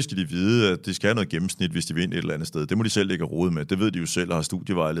 selvfølgelig skal de vide, at de skal have noget gennemsnit, hvis de vil ind et eller andet sted. Det må de selv ikke rode med. Det ved de jo selv, og har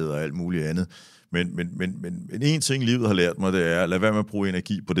studievejledere og alt muligt andet. Men en ting, livet har lært mig, det er, lad være med at bruge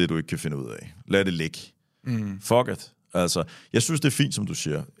energi på det, du ikke kan finde ud af. Lad det ligge. Fuck it. Altså, jeg synes, det er fint, som du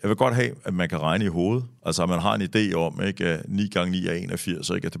siger. Jeg vil godt have, at man kan regne i hovedet. Altså, at man har en idé om, ikke, at 9 gange 9 er 81,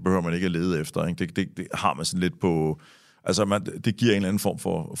 ikke? At det behøver man ikke at lede efter. Ikke? Det har man sådan lidt på. Altså, det giver en eller anden form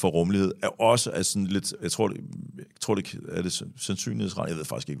for rummelighed. Også er sådan lidt, jeg tror det er det sandsynlighedsregning. Jeg ved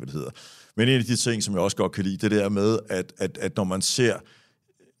faktisk ikke, hvad det hedder. Men en af de ting, som jeg også godt kan lide, det der med, at når man ser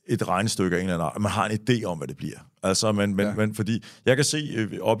et regnestykke af en eller anden art, at man har en idé om, hvad det bliver. Altså, fordi jeg kan se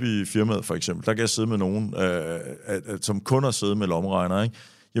op i firmaet, for eksempel, der kan jeg sidde med nogen, som kun har siddet med lommeregner, ikke?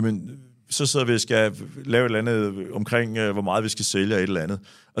 Jamen, så sidder vi og skal lave et eller andet omkring, hvor meget vi skal sælge af et eller andet.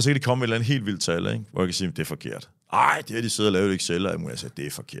 Og så kan de komme med et eller andet helt vildt tal, ikke? Hvor jeg kan sige, det er forkert. Ej, det har de siddet og lavet et Excel, og jeg siger, det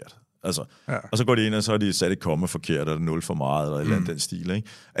er forkert. Altså, og så går de ind, og så har de sat et komma forkert, eller 0 for meget, eller et eller andet den stil, ikke?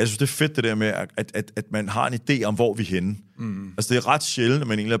 Jeg synes, det er fedt det der med, at man har en idé om, hvor vi er henne. Altså, det er ret sjældent, at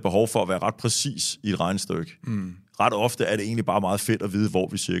man egentlig har behov for at være ret præcis i et regnestykke. Ret ofte er det egentlig bare meget fedt at vide, hvor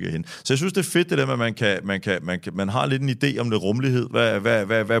vi cirka er henne. Så jeg synes, det er fedt det der med, at man har lidt en idé om det rummelighed,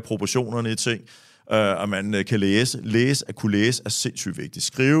 hvad er proportionerne i ting, og man kan læse. At kunne læse er sindssygt vigtigt.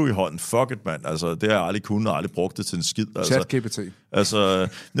 Skrive i hånden, fuck it, mand. Altså, det har jeg aldrig kunnet, og aldrig brugt det til en skid. Altså, ChatGPT. Altså,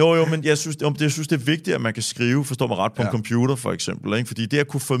 men jeg synes, det er vigtigt, at man kan skrive, forstår man ret, på en computer, for eksempel. Ikke? Fordi det at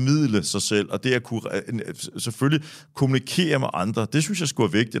kunne formidle sig selv, og det at kunne selvfølgelig kommunikere med andre, det synes jeg sgu er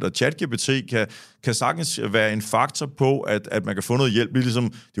vigtigt. Og ChatGPT kan sagtens være en faktor på, at man kan få noget hjælp. Det er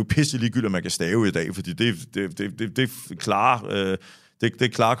jo pisse ligegyldigt, at man kan stave i dag, fordi det klarer.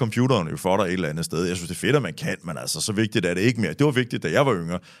 Det klarer computeren jo for dig et eller andet sted. Jeg synes, det er fedt, at man kan, men altså, så vigtigt er det ikke mere. Det var vigtigt, da jeg var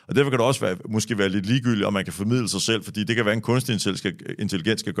yngre. Og derfor kan det også måske være lidt ligegyldigt, om man kan formidle sig selv, fordi det kan være, en kunstig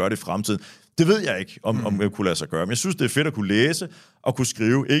intelligens skal gøre det i fremtiden. Det ved jeg ikke, om jeg kunne lade sig gøre. Men jeg synes, det er fedt at kunne læse og kunne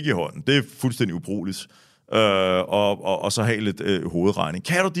skrive, ikke i hånden. Det er fuldstændig ubrugeligt. Og så have lidt hovedregning.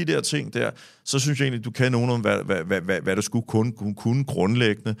 Kan du de der ting der, så synes jeg egentlig, du kan nogen om, hvad du skulle kunne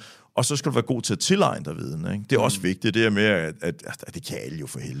grundlæggende. Og så skal du være god til at tilegne dig viden. Ikke? Det er også vigtigt, det her med, at det kan alle jo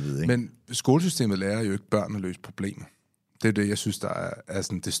for helvede. Ikke? Men skolesystemet lærer jo ikke børn at løse problemer. Det er det, jeg synes, der er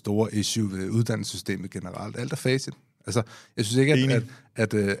sådan det store issue ved uddannelsessystemet generelt. Alt er facit. Altså, jeg synes ikke,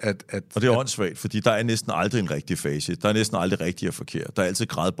 at og det er åndssvagt, fordi der er næsten aldrig en rigtig facit. Der er næsten aldrig rigtigt og forkert. Der er altid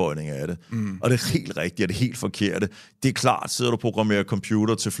gradbøjning af det. Og det er helt rigtigt, og det er helt forkerte. Det er klart, sidder du og programmerer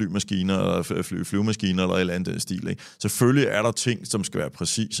computer til flymaskiner, eller flyvemaskiner, eller et eller andet stil. Ikke? Selvfølgelig er der ting, som skal være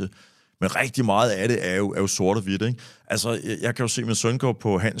præcise. Men rigtig meget af det er jo sort og hvidt, ikke? Altså, jeg kan jo se min søn gå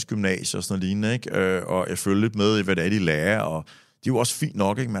på Hans Gymnasie og sådan noget lignende, ikke? Og jeg følger lidt med i, hvad det er, de lærer, og det er jo også fint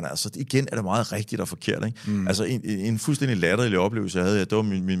nok, ikke? Men altså, igen er det meget rigtigt og forkert, ikke? Altså, en fuldstændig latterlig oplevelse, jeg havde, det var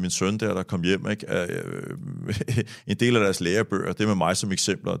min søn der kom hjem, ikke? En del af deres lærebøger, det med mig som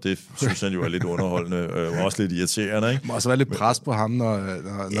eksempler, det synes han jo er lidt underholdende, og også lidt irriterende, ikke? Det må også være lidt pres på ham, når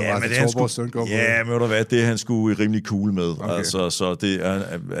Thorborgs søn går på. Ja, men det er han skulle rimelig cool med. Okay. Altså, så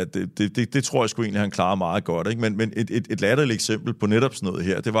det tror jeg sgu egentlig, han klarer meget godt, ikke? Men et latterligt eksempel på netop sådan noget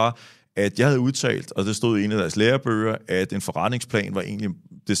her, det var, at jeg havde udtalt, og det stod i en af deres lærebøger, at en forretningsplan var egentlig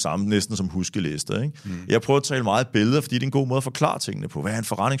det samme næsten som huskelister. Ikke? Jeg prøver at tale meget billeder, fordi det er en god måde at forklare tingene på. Hvad er en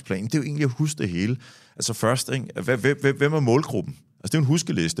forretningsplan? Det er jo egentlig at huske det hele. Altså først, ikke? Hvem er målgruppen? Altså det er jo en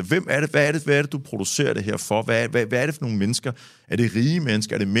huskeliste. Hvem er det? Hvad er det, du producerer det her for? Hvad er det for nogle mennesker? Er det rige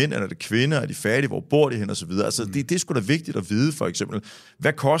mennesker? Er det mænd? Er det kvinder? Er de fattige? Hvor bor de hen? Og så videre. Altså det er sgu da vigtigt at vide, for eksempel.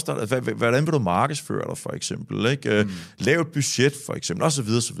 Hvad koster det? Hvordan vil du markedsføre dig, for eksempel? Ikke? Lav et budget, for eksempel. Og så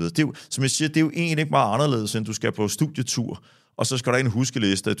videre, så videre. Det er jo, som jeg siger, det er jo egentlig ikke meget anderledes, end du skal på studietur. Og så skal der en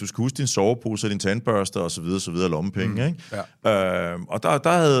huskeliste, at du skal huske din sovepose, din tandbørste og så videre, lommepenge, ikke? Ja. Og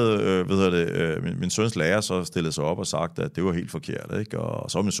der havde, min søns lærer så stillet sig op og sagt, at det var helt forkert, ikke?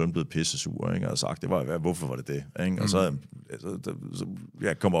 Og så var min søn blevet pissesur, ikke? Og sagt, hvorfor var det? Ikke? Og så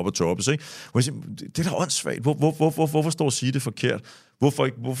jeg kom op og toppes, ikke? Det er da åndssvagt. Hvorfor står og sige det forkert?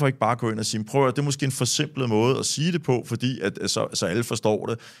 Hvorfor ikke bare gå ind og sige, prøv at det er måske en forsimplet måde at sige det på, fordi at så alle forstår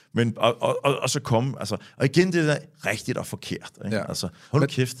det, men og så komme, altså, og igen det er rigtigt og forkert, ikke? Ja. Altså, hold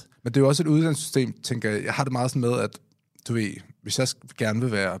kæft. Men det er jo også et uddannelsessystem, tænker jeg. Jeg har det meget sådan med, at du ved, hvis jeg gerne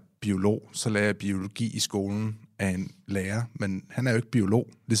vil være biolog, så lærer jeg biologi i skolen af en lærer, men han er jo ikke biolog.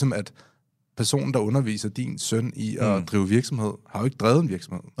 Ligesom at personen, der underviser din søn i at drive virksomhed, har jo ikke drevet en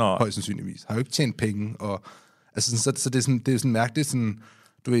virksomhed, højst sandsynligvis. Har jo ikke tjent penge, og altså, så det er sådan mærkeligt, sådan,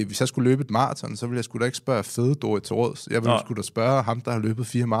 du ved, hvis jeg skulle løbe et maraton, så ville jeg sgu da ikke spørge Fede Dorit til råds. Jeg ville sgu da spørge ham, der har løbet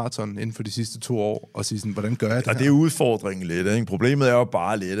 4 maraton inden for de sidste 2 år, og sige sådan, hvordan gør jeg det her? Og det er udfordringen lidt, ikke? Problemet er jo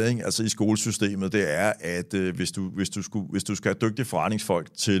bare lidt, ikke? Altså i skolesystemet, det er, at hvis du skal have dygtige forretningsfolk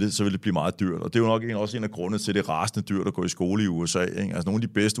til det, så vil det blive meget dyrt. Og det er jo nok også en af grundene til, at det er rasende dyrt at gå i skole i USA, ikke? Altså nogle af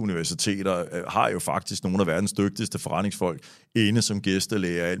de bedste universiteter har jo faktisk nogle af verdens dygtigste forretningsfolk inde som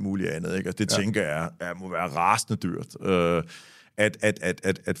gæstelærer og alt muligt andet, ikke? Og det tænker jeg må være rasende dyrt.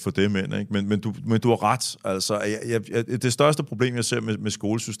 At få dem ind, ikke? Men du har ret. Altså, det største problem, jeg ser med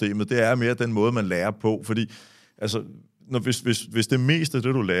skolesystemet, det er mere den måde, man lærer på, fordi altså, hvis det meste af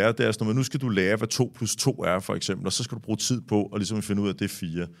det, du lærer, det er sådan, nu skal du lære, hvad 2 + 2 er, for eksempel, og så skal du bruge tid på at ligesom finde ud af, at det er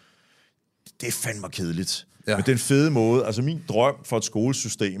 4. Det er fandme kedeligt. Ja. Men den fede måde, altså min drøm for et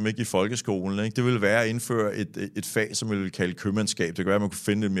skolesystem, ikke, i folkeskolen, ikke, det ville være at indføre et fag, som jeg ville kalde købmandskab. Det kan være, at man kunne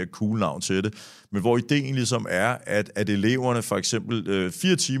finde et mere cool navn til det. Men hvor ideen ligesom er, at eleverne for eksempel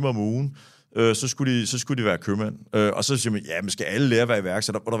 4 timer om ugen, så skulle de være købmand. Og så siger man, ja, men skal alle lære at være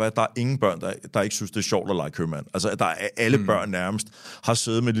iværksætter? Der er ingen børn, der ikke synes, det er sjovt at lege købmand. Altså, der er alle børn nærmest har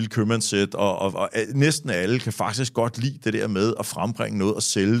siddet med et lille købmandssæt, og næsten alle kan faktisk godt lide det der med at frembringe noget, og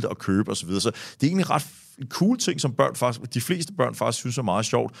sælge det og købe osv. Så det er egentlig ret cool ting, som de fleste børn faktisk synes er meget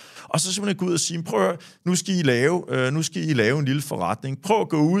sjovt. Og så simpelthen gå ud og sige, prøv, nu skal I lave en lille forretning. Prøv at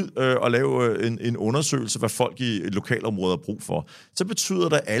gå ud og lave en undersøgelse, hvad folk i et lokalområde har brug for. Så betyder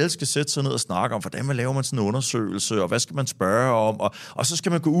det, at alle skal sætte sig ned og snakke om, hvordan man laver man sådan en undersøgelse, og hvad skal man spørge om, og så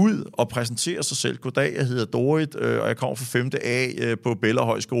skal man gå ud og præsentere sig selv. Goddag, jeg hedder Dorit, og jeg kommer fra 5. A på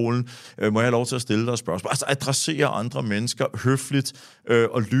Bellahøjskolen. Må jeg have lov til at stille dig spørgsmål? Altså adressere andre mennesker høfligt,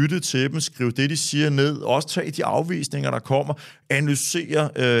 og lytte til dem, skrive det, de siger ned, også tage de afvisninger, der kommer, analysere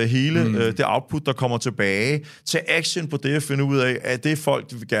hele det output, der kommer tilbage, tage action på det og finde ud af, at det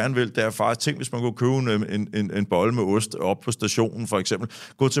folk, de vil gerne vil, det er faktisk, tænk, hvis man kunne købe en bolle med ost op på stationen, for eksempel,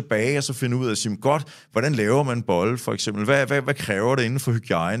 gå tilbage og så finde ud af at sige, godt, hvordan laver man en bolle, for eksempel, hvad kræver det inden for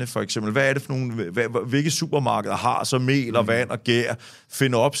hygiejne, for eksempel, hvad er det for nogle, hvilke supermarkeder har så mel og vand og gær,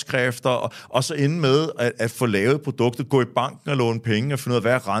 finde opskrifter, og så ende med at få lavet produktet, gå i banken og låne penge og finde ud af,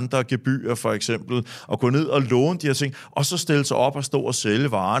 hvad er renter og gebyrer, for eksempel, at gå ned og låne de her ting, og så stille sig op og stå og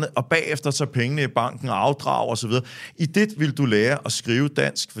sælge varerne, og bagefter tage pengene i banken og afdrage osv. I det vil du lære at skrive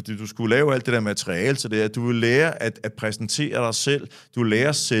dansk, fordi du skulle lave alt det der materiale til det her. Du vil lære at præsentere dig selv, du vil lære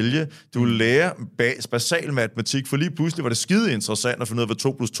at sælge, du vil lære basal matematik, for lige pludselig var det skide interessant at finde ud af, hvad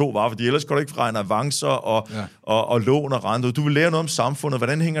 2 + 2 var, fordi ellers kan du ikke regne avancer og lån og rente. Du vil lære noget om samfundet,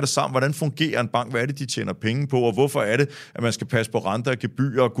 hvordan hænger det sammen, hvordan fungerer en bank, hvad er det, de tjener penge på, og hvorfor er det, at man skal passe på renter og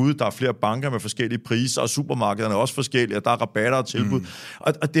gebyrer, og gud, der er flere banker med forskellige priser, og supermarkederne er også forskellige, og der er rabatter og tilbud.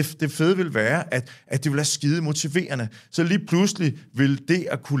 Og det fede vil være, at det vil være skide motiverende. Så lige pludselig vil det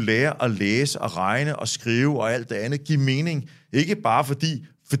at kunne lære at læse og regne og skrive og alt det andet give mening. Ikke bare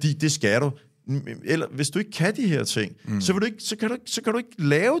fordi det skal du. Eller hvis du ikke kan de her ting, så kan du ikke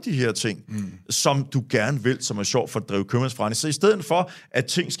lave de her ting, som du gerne vil, som er sjovt for at drive købmandsforretning. Så i stedet for, at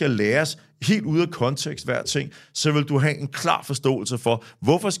ting skal læres helt ude af kontekst, hver ting, så vil du have en klar forståelse for,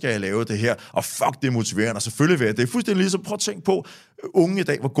 hvorfor skal jeg lave det her, og fuck, det er motiverende, og selvfølgelig vil jeg. Det er fuldstændig ligesom, prøv at tænke på, unge i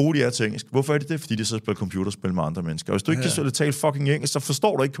dag, hvor gode de er til engelsk. Hvorfor er det det? Fordi de så spiller computerspil med andre mennesker. Og hvis du ikke kan tale fucking engelsk, så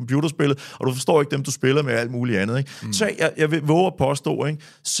forstår du ikke computerspillet, og du forstår ikke dem, du spiller med alt muligt andet. Ikke? Så jeg vil våge at påstå, ikke?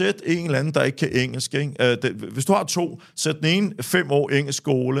 Sæt en eller anden, der ikke kan engelsk. Ikke? Hvis du har 2, sæt den ene 5 år engelsk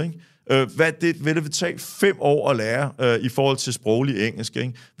skole, ikke? Vil det tage 5 år at lære i forhold til sproglig engelsk,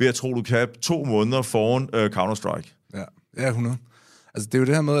 ikke? Ved at tro, du kan have 2 måneder foran Counter-Strike. Ja, 100. Altså, det er jo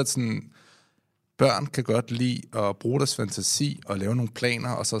det her med, at sådan, børn kan godt lide at bruge deres fantasi og lave nogle planer,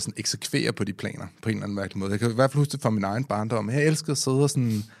 og så sådan eksekvere på de planer på en eller anden mærkelig måde. Jeg kan i hvert fald huske det fra min egen barndom. Jeg elskede at sidde og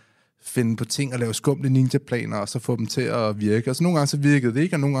sådan finde på ting og lave skumle ninja-planer, og så få dem til at virke. Og så nogle gange så virkede det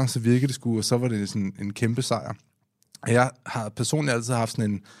ikke, og nogle gange så virkede det sgu, og så var det sådan en kæmpe sejr. Og jeg har personligt altid haft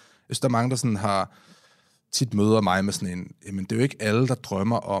sådan en... Jeg synes, der er mange, der sådan har tit møder mig med sådan en, jamen det er jo ikke alle, der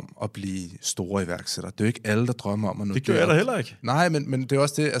drømmer om at blive store iværksættere. Det er jo ikke alle, der drømmer om at nå. Det gør jeg da heller ikke. Nej, men det er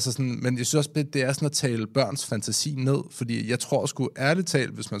også det, altså sådan, men jeg synes også, det er sådan at tale børns fantasi ned, fordi jeg tror sgu ærligt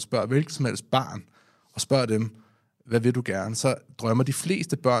talt, hvis man spørger hvilket som helst barn, og spørger dem, hvad vil du gerne, så drømmer de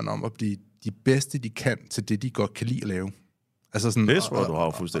fleste børn om at blive de bedste, de kan til det, de godt kan lide at lave. Altså sådan, det tror jeg, du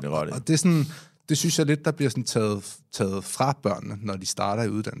har fuldstændig ret i. Og det er sådan... Det synes jeg lidt, der bliver sådan taget fra børnene, når de starter i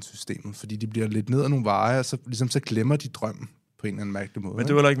uddannelsessystemet. Fordi de bliver lidt ned ad nogle veje, og så glemmer de drømmen på en eller anden mærkelig måde. Men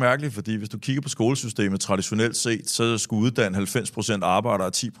det er jo ikke mærkeligt, fordi hvis du kigger på skolesystemet traditionelt set, så skulle uddanne 90% arbejdere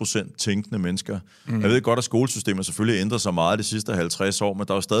og 10% tænkende mennesker. Jeg ved godt, at skolesystemet selvfølgelig ændrer sig meget de sidste 50 år, men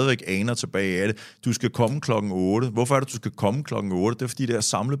der er jo stadigvæk aner tilbage af det. Du skal komme klokken 8. Hvorfor er det, du skal komme klokken 8? Det er fordi, det er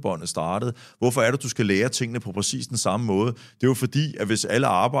samlebåndet startet. Hvorfor er det, du skal lære tingene på præcis den samme måde? Det er jo fordi, at hvis alle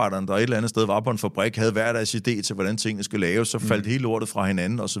arbejderne, der et eller andet sted var på en fabrik, havde hver deres idé til, hvordan tingene skulle laves, så faldt hele lortet fra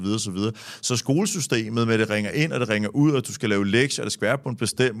hinanden osv. Så skolesystemet med det ringer ind, og det ringer ud, og du skal lave lektier, det skal være på en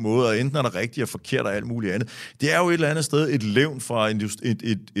bestemt måde, og enten er der rigtigt og forkert og alt muligt andet. Det er jo et eller andet sted et levn fra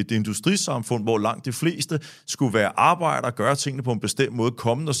et industrisamfund, hvor langt de fleste skulle være arbejdere, gøre tingene på en bestemt måde,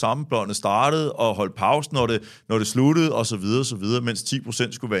 komme når sammenbåndet startede, og holde pause, når det sluttede, og så videre, mens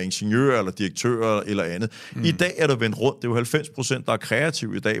 10% skulle være ingeniører, eller direktører, eller andet. I dag er der vendt rundt. Det er jo 90%, der er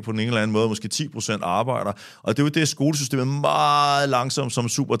kreative i dag på en eller anden måde, måske 10% arbejder, og det er jo det, skolesystemet meget langsomt som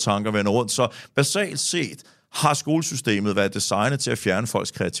supertanker vender rundt. Så basalt set har skolesystemet været designet til at fjerne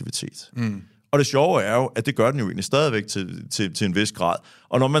folks kreativitet. Og det sjove er jo, at det gør den jo egentlig stadigvæk til en vis grad.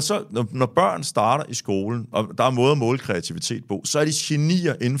 Og når børn starter i skolen, og der er måder at måle kreativitet på, så er de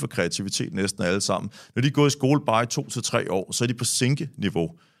genier inden for kreativitet næsten alle sammen. Når de er gået i skole bare i 2 til 3 år, så er de på sinkeniveau.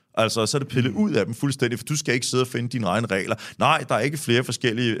 Altså, så er det pillet ud af dem fuldstændig, for du skal ikke sidde og finde dine egne regler. Nej, der er ikke flere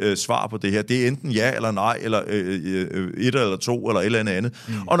forskellige svar på det her. Det er enten ja eller nej, eller 1 eller 2, eller et eller andet.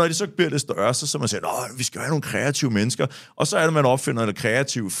 Og når de så bliver lidt større, så man siger, vi skal have nogle kreative mennesker. Og så er det, man opfinder et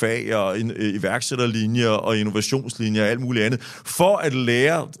kreativt fag, og iværksætterlinjer, og innovationslinjer, og alt muligt andet, for at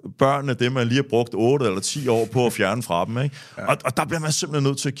lære børnene det, man lige har brugt 8 eller 10 år på at fjerne fra dem. Ikke? Ja. Og der bliver man simpelthen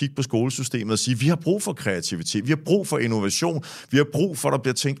nødt til at kigge på skolesystemet og sige, vi har brug for kreativitet, vi har brug for innovation, vi har brug for, at der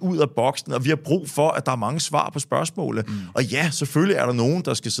bliver tænkt ud af boksen, og vi har brug for, at der er mange svar på spørgsmålet. Og ja, selvfølgelig er der nogen,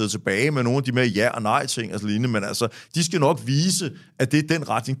 der skal sidde tilbage med nogle af de mere ja- og nej-ting, altså lignende, men altså, de skal nok vise, at det er den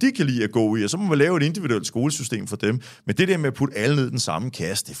retning, de kan lide at gå i, og så må man lave et individuelt skolesystem for dem. Men det der med at putte alle ned i den samme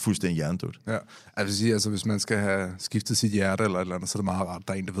kasse, det er fuldstændig hjernedødt. Ja, jeg vil sige, altså hvis man skal have skiftet sit hjerte eller et eller andet, så er det meget rart,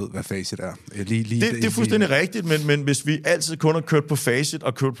 der er en, der ved, hvad facit er. Det er fuldstændig rigtigt, men hvis vi altid kun har kørt på facit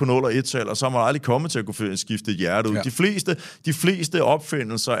og kørt på 0 og 1-tal, så har man aldrig kommet til at kunne skifte hjerte ud. Ja. De fleste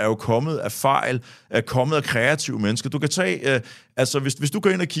opfindelser arbejdspladser er jo kommet af fejl, er kommet af kreative mennesker. Du kan tage, hvis du går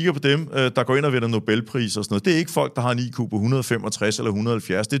ind og kigger på dem, der går ind og vinder Nobelpris og sådan noget, det er ikke folk, der har en IQ på 165 eller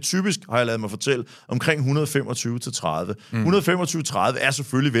 170. Det er typisk, har jeg ladet mig fortælle, omkring 125-30. 125-30 er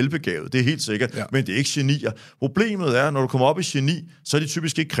selvfølgelig velbegavet, det er helt sikkert, men det er ikke genier. Problemet er, når du kommer op i geni, så er de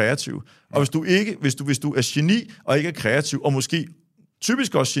typisk ikke kreative. Og hvis du er geni og ikke er kreativ, og måske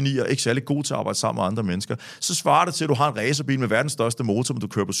typisk også genier, ikke særlig god til at arbejde sammen med andre mennesker, så svarer det til, at du har en racerbil med verdens største motor, men du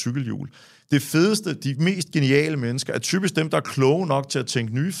kører på cykelhjul. Det fedeste, de mest geniale mennesker, er typisk dem, der er kloge nok til at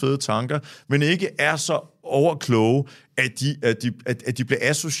tænke nye fede tanker, men ikke er så overkloge, at de bliver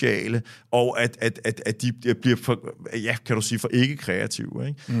asociale, og at de bliver for ikke kreative.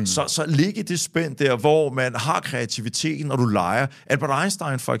 Ikke? Så ligger det spænd der, hvor man har kreativiteten, og du leger. Albert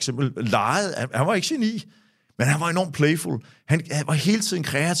Einstein for eksempel legede, han var ikke geni, men han var enormt playful. Han var hele tiden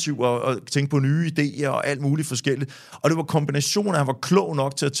kreativ og tænkte på nye idéer og alt muligt forskelligt. Og det var kombinationen, at han var klog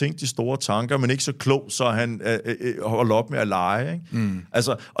nok til at tænke de store tanker, men ikke så klog, så han holdt op med at lege. Ikke?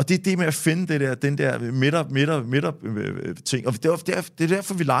 Altså, og det er det med at finde den der midter ting. Og det er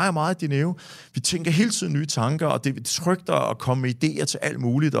derfor, vi leger meget i Dineo. Vi tænker hele tiden nye tanker, og det er trygt at komme med idéer til alt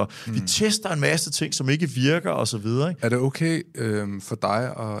muligt, og vi tester en masse ting, som ikke virker, og så videre. Ikke? Er det okay for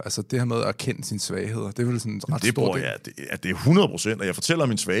dig, det her med at kende sine svagheder? Det er vel sådan ret stort. Det er 100%, og jeg fortæller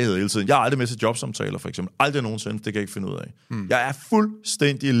min svaghed hele tiden. Jeg er aldrig med til jobsamtaler, for eksempel. Aldrig nogensinde, det kan jeg ikke finde ud af. Jeg er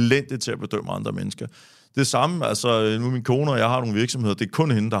fuldstændig elendig til at bedømme andre mennesker. Det samme, nu min kone og jeg har nogle virksomheder, det er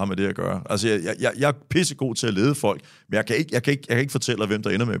kun hende, der har med det at gøre. Altså, jeg er pissegod til at lede folk, men jeg kan ikke fortælle, hvem der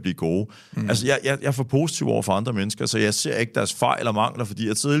ender med at blive gode. Altså, jeg er for positiv over for andre mennesker, så jeg ser ikke deres fejl og mangler, fordi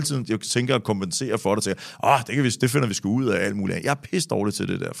jeg hele tiden tænker at kompensere for det til, det finder vi sgu ud af alt muligt. Jeg er pisse dårlig til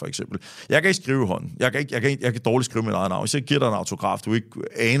det der, for eksempel. Jeg kan ikke skrive i hånden. Jeg kan dårligt skrive mit eget navn. Hvis jeg giver dig en autograf, du ikke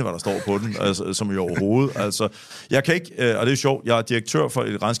ane, hvad der står på den, som i overhovedet. Altså, jeg kan ikke, og det er sjovt, jeg er direktør for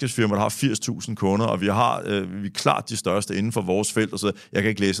et regnskabsfirma, der har 80.000 kunder, og vi er klart de største inden for vores felt, og så jeg kan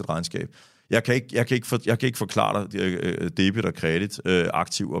ikke læse et regnskab. Jeg kan ikke forklare dig debit og kredit,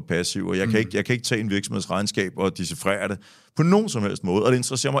 aktiv og passiv, og jeg kan ikke tage en virksomhedsregnskab og decifrere det på nogen som helst måde, og det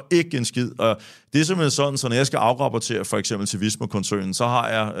interesserer mig ikke en skid. Og det er simpelthen sådan, så når jeg skal afrapportere for eksempel til Visma-koncernen, så har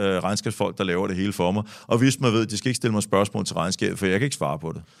jeg regnskabsfolk, der laver det hele for mig, og Visma ved, de skal ikke stille mig spørgsmål til regnskabet, for jeg kan ikke svare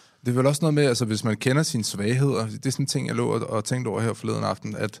på det. Det er vel også noget med, hvis man kender sine svagheder, det er sådan en ting, jeg lå og tænkte over her forleden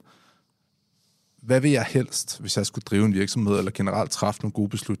aften, at hvad vil jeg helst, hvis jeg skulle drive en virksomhed, eller generelt træffe nogle gode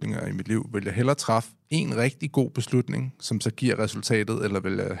beslutninger i mit liv? Vil jeg hellere træffe en rigtig god beslutning, som så giver resultatet, eller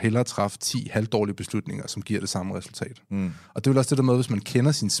vil jeg hellere træffe 10 halvdårlige beslutninger, som giver det samme resultat? Og det er vel også det der med, hvis man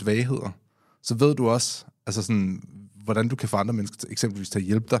kender sine svagheder, så ved du også, hvordan du kan få andre mennesker eksempelvis til at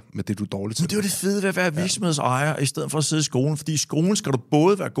hjælpe dig med det, du er dårlig til. Men det er jo det fede ved at være virksomhedsejer, i stedet for at sidde i skolen, fordi i skolen skal du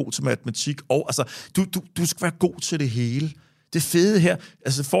både være god til matematik, og du skal være god til det hele. Det fede her,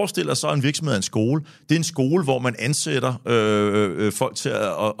 forestil dig så en virksomhed af en skole. Det er en skole, hvor man ansætter folk til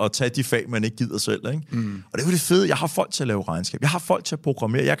at tage de fag, man ikke gider selv. Ikke? Og det er jo det fede. Jeg har folk til at lave regnskab. Jeg har folk til at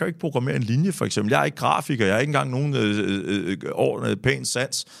programmere. Jeg kan jo ikke programmere en linje, for eksempel. Jeg er ikke grafiker. Jeg har ikke engang nogen pæn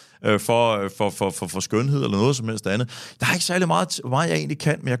sans for skønhed eller noget som helst andet. Der er ikke særlig meget, jeg egentlig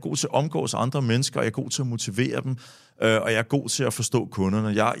kan, men jeg er god til at omgås andre mennesker, og jeg er god til at motivere dem, og jeg er god til at forstå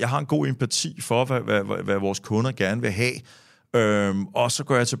kunderne. Jeg har en god empati for, hvad vores kunder gerne vil have. Og så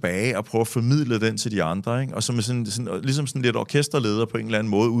går jeg tilbage og prøver at formidle den til de andre, ikke? Og som ligesom sådan lidt orkesterleder på en eller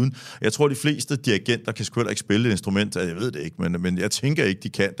anden måde, uden. Jeg tror, de fleste dirigenter kan sgu heller ikke spille et instrument, jeg ved det ikke, men jeg tænker ikke, de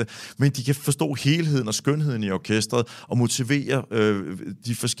kan det. Men de kan forstå helheden og skønheden i orkestret, og motivere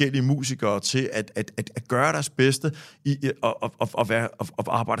de forskellige musikere til at gøre deres bedste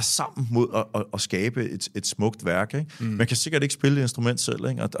og arbejde sammen mod at skabe et smukt værk, ikke? Man kan sikkert ikke spille et instrument selv,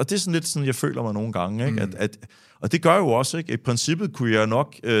 ikke? Og det er sådan lidt sådan, jeg føler mig nogle gange, ikke? Og det gør jo også, ikke? I princippet kunne jeg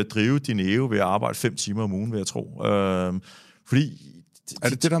nok drive Dineo ved at arbejde 5 timer om ugen, vil jeg tro. Fordi... Er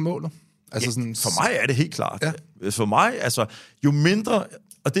det det, der er målet? For mig er det helt klart. Ja. For mig, jo mindre...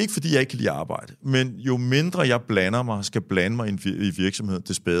 Og det er ikke, fordi jeg ikke kan lide arbejde, men jo mindre jeg skal blande mig i virksomheden,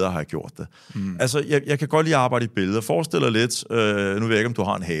 des bedre har jeg gjort det. Jeg kan godt lide at arbejde i billeder. Forestil dig lidt, nu ved jeg ikke, om du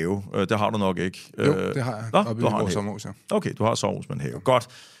har en have. Det har du nok ikke. Jo, det har jeg. Oppe i vores sommerhus, ja. Okay, du har sommerhus med en have. Godt.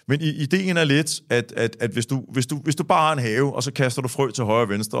 Men ideen er lidt, at hvis du bare har en have, og så kaster du frø til højre og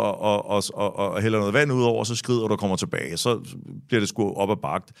venstre, og hælder noget vand ud over, så skrider du og kommer tilbage. Så bliver det sgu op ad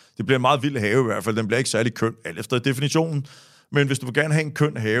bagt. Det bliver en meget vild have i hvert fald. Den bliver ikke særlig køn, alt efter definitionen. Men hvis du vil gerne have en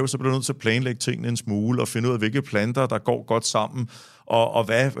køn have, så bliver du nødt til at planlægge tingene en smule, og finde ud af, hvilke planter, der går godt sammen, og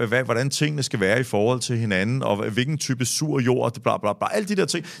hvordan tingene skal være i forhold til hinanden, og hvilken type sur jord, det bla bla bla. Alle de der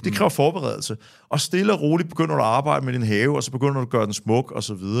ting, det kræver forberedelse. Og stille og roligt begynder du at arbejde med din have, og så begynder du at gøre den smuk, og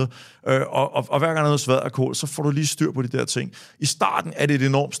så videre. Og hver gang der er noget sværdakål, så får du lige styr på de der ting. I starten er det et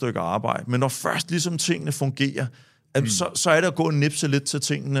enormt stykke arbejde, men når først ligesom tingene fungerer, så er det at gå og nipse lidt til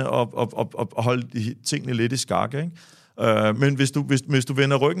tingene, og holde tingene lidt i skak, ikke? Men hvis du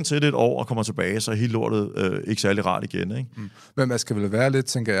vender ryggen til det et år og kommer tilbage, så er helt lortet ikke særlig rart igen, ikke? Men man skal vel være lidt,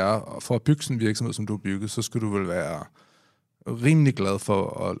 tænker jeg, for at bygge sådan en virksomhed, som du har bygget, så skal du vel være rimelig glad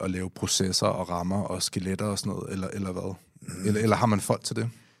for at lave processer og rammer og skeletter og sådan noget, eller hvad? Eller har man folk til det?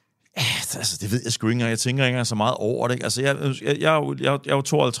 Ja, altså, det ved jeg sgu ikke engang. Jeg tænker ikke engang så meget over det, ikke? Altså, jeg er jo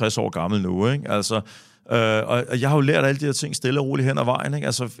 52 år gammel nu, ikke? Altså, og jeg har jo lært alle de her ting stille og roligt hen ad vejen, ikke?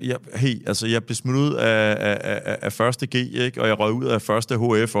 Altså, jeg blev smidt ud af første G, ikke? Og jeg røg ud af første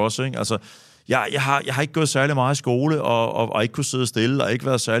HF også, ikke? Altså, jeg har ikke gået særlig meget i skole, og ikke kunne sidde stille, og ikke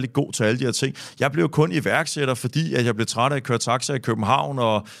været særlig god til alle de her ting. Jeg blev kun iværksætter, fordi at jeg blev træt af at køre taxa i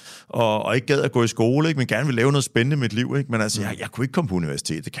København, og ikke gad at gå i skole, ikke? Men gerne ville lave noget spændende i mit liv, ikke? Men altså, jeg kunne ikke komme på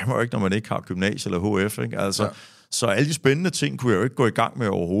universitet. Det kan man jo ikke, når man ikke har gymnasie eller HF, ikke? Altså, så alle de spændende ting kunne jeg jo ikke gå i gang med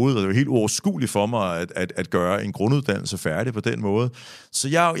overhovedet, og det var helt uoverskueligt for mig at gøre en grunduddannelse færdig på den måde. Så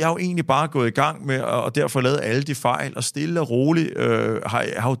jeg har jo egentlig bare gået i gang med, og derfor lavet alle de fejl, og stille og roligt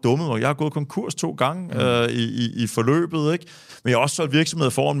har jo dummet mig. Jeg har gået konkurs 2 gange i forløbet, ikke? Men jeg har også solgt virksomheder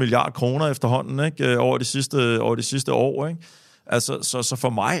for 1 milliard kroner efterhånden, ikke? Over de sidste år, ikke? Altså, så for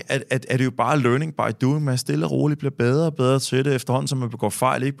mig er det jo bare learning by doing. Man stille og roligt bliver bedre og bedre til det, efterhånden som man begår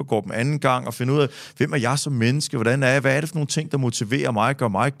fejl, ikke begår dem anden gang, og finde ud af, hvem er jeg som menneske, hvordan er jeg, hvad er det for nogle ting, der motiverer mig, gør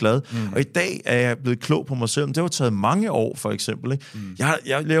mig glad. Og i dag er jeg blevet klog på mig selv, men det har jo taget mange år, for eksempel. Ikke?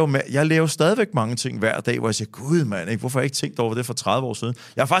 Jeg laver stadigvæk mange ting hver dag, hvor jeg siger, gud mand, ikke? Hvorfor har jeg ikke tænkt over det for 30 år siden?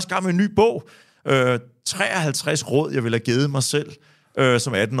 Jeg har faktisk gang med en ny bog, 53 råd, jeg ville have givet mig selv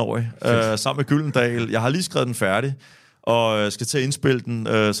som 18-årig, sammen med Gyldendal. Jeg har lige skrevet den færdig, og skal til at indspille den.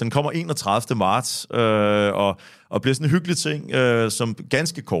 Så den kommer 31. marts, og bliver sådan en hyggelig ting, som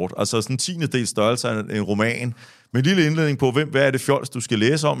ganske kort, altså sådan 10. størrelse af en roman, med en lille indledning på, hvad er det fjols, du skal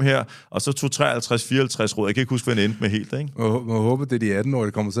læse om her, og så 53-54 råd. Jeg kan ikke huske, hvad den endte med helt, ikke? Jeg håber, det er de 18-årige,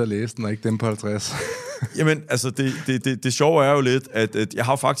 der kommer til at læse den, og ikke dem på 50. Jamen, altså, det sjove er jo lidt, at jeg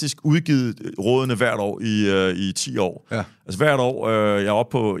har faktisk udgivet rådene hvert år i 10 år. Ja. Altså hvert år,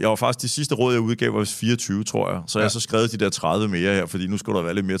 jeg var faktisk de sidste råd, jeg udgav, var 24, tror jeg. Så jeg har så skrevet de der 30 mere her, fordi nu skulle der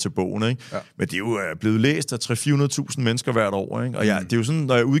være lidt mere til bogen, ikke? Ja. Men det er jo blevet læst af 300-400.000 mennesker hvert år, ikke? Og det er jo sådan,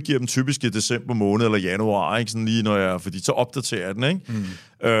 når jeg udgiver dem typisk i december måned eller januar, ikke? Sådan lige fordi så opdaterer jeg den, ikke?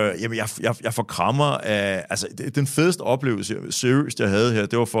 Jamen, jeg får krammer af... Altså, den fedeste oplevelse, seriøst, jeg havde her,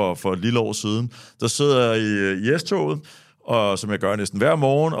 det var for et lille år siden. Der sidder jeg i S-toget, og som jeg gør næsten hver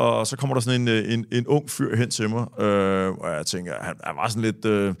morgen, og så kommer der sådan en ung fyr hen til mig, og jeg tænker, han var sådan lidt...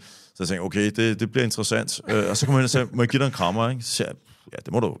 så jeg tænker, okay, det bliver interessant. Og så kommer han og siger, må jeg give dig en krammer, ikke? Så siger jeg, ja,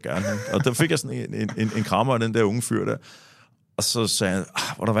 det må du gerne. Ikke? Og der fik jeg sådan en krammer af den der unge fyr der. Og så sagde han,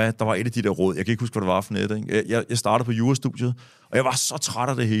 der var et af de der råd, jeg kan ikke huske, hvad det var for net, ikke? Jeg startede på jurastudiet, og jeg var så træt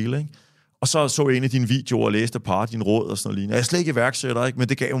af det hele, ikke? Og så jeg en af dine videoer og læste et par af dine råd og sådan noget lignende. Jeg er slet ikke iværksætter, ikke? Men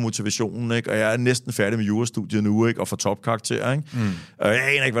det gav mig motivationen, ikke? Og jeg er næsten færdig med jurastudiet nu, ikke? Og får topkarakter, ikke?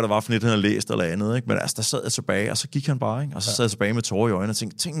 Jeg aner ikke, hvad der var for net, han havde læst eller andet, ikke? Men altså, der sad jeg tilbage, og så gik han bare, ikke? Og så sad jeg tilbage med tårer i øjnene og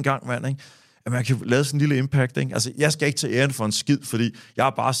tænkte, tænk en gang, mand, ikke? At man kan lave sådan en lille impact, ikke? Altså, jeg skal ikke tage æren for en skid, fordi jeg har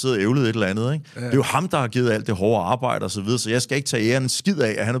bare siddet og ævlet et eller andet, ikke? Ja. Det er jo ham, der har givet alt det hårde arbejde og så videre, så jeg skal ikke tage æren en skid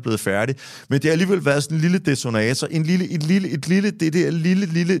af, at han er blevet færdig. Men det har alligevel været sådan en lille detonator, det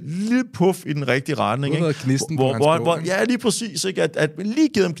lille puff i den rigtige retning, ikke? Ja, lige præcis, ikke? At lige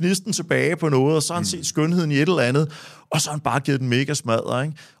givet ham gnisten tilbage på noget, og så har han set skønheden i et eller andet, og så har han bare givet den mega smadret,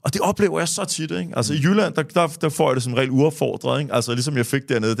 ikke? Og det oplever jeg så tit, ikke? Altså i Jylland, der får jeg det som regel uopfordret, ikke? Altså ligesom jeg fik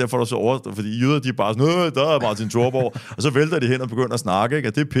dernede, der får du så over, fordi jyder, de er bare sådan, der er Martin Thorborg, og så vælter de hen og begynder at snakke, ikke?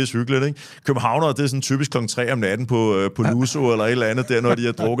 Og det er pisse hyggeligt, ikke? Københavnere, det er sådan typisk kl. 3 om natten på Nuso eller et eller andet der, når de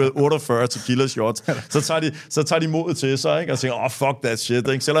har drukket 48 tequila shots, så tager de modet til sig, ikke? Og tænker, fuck that shit,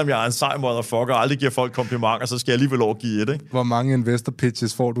 ikke? Selvom jeg er en sej motherfucker, og aldrig giver folk komplimenter, så skal jeg alligevel overgive et, ikke? Hvor mange investor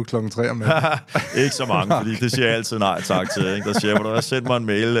pitches får du kl. 3 om natten? Ikke så mange, fordi det siger jeg altid nej tak til, ikke? Der siger jeg, send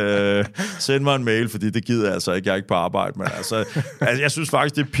mig en mail, fordi det gider jeg altså ikke, jeg er ikke på arbejde, men altså jeg synes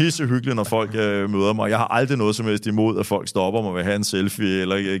faktisk, det er pisse hyggeligt, når folk møder mig. Jeg har aldrig noget som helst imod, at folk stopper mig og vil have en selfie,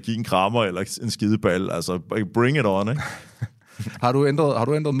 eller give en krammer, eller en skideball. Altså, bring it on, ikke? Har du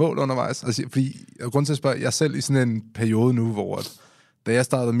ændret mål undervejs? Altså, fordi, grund til at spørge, jeg er selv i sådan en periode nu, hvor da jeg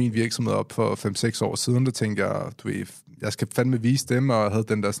startede min virksomhed op for 5-6 år siden, der tænkte jeg, jeg skal fandme vise dem, og jeg havde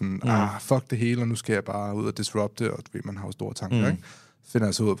den der sådan, fuck det hele, og nu skal jeg bare ud og disrupte, og man har jo store tanker, ikke? finder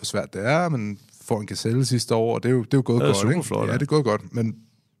jeg så ud af, hvor svært det er, men får en Gazelle sidste år, og det er jo gået godt, ikke? Flot, ja, det er gået godt,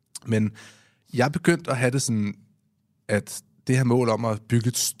 men jeg begyndte at have det sådan, at det her mål om at bygge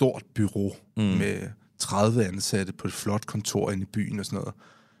et stort bureau med 30 ansatte på et flot kontor inde i byen og sådan noget,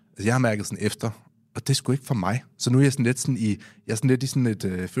 altså jeg har mærket sådan efter, og det er sgu ikke for mig. Så nu er jeg sådan lidt sådan i, sådan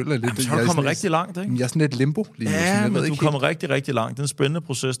et, føler jeg lidt... Jamen, så er du kommet rigtig langt, ikke? Jeg er sådan lidt limbo lige nu. Ja, men du er kommet rigtig, rigtig langt. Det er en spændende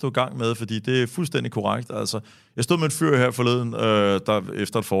proces, du er i gang med, fordi det er fuldstændig korrekt. Altså, jeg stod med en fyr her forleden, der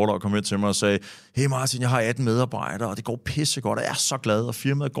efter et foredrag kom ind til mig og sagde, hey Martin, jeg har 18 medarbejdere, og det går pissegodt, og jeg er så glad, og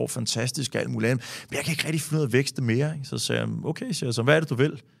firmaet går fantastisk, og alt muligt andet, men jeg kan ikke rigtig finde ud af at vækste mere. Ikke? Så sagde jeg, okay, siger jeg så, hvad er det, du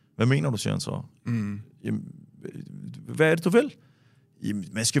vil? Hvad mener du, siger han så? Jamen, hvad er det, du vil? Jamen,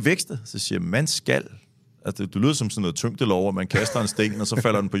 man skal vækste. Så siger jeg, man skal... Altså, det lyder som sådan noget tyngdelov, at man kaster en sten, og så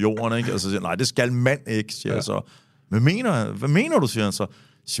falder den på jorden, ikke? Altså, nej, det skal man ikke, siger jeg så. Hvad mener du, siger han så?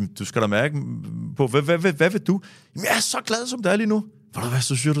 Siger, du skal da mærke på, hvad vil du? Jamen, jeg er så glad, som det er lige nu. Hvad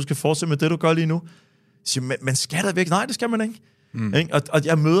så siger du skal fortsætte med det, du gør lige nu? Siger, man skal da væk. Nej, det skal man ikke. Ikke? Og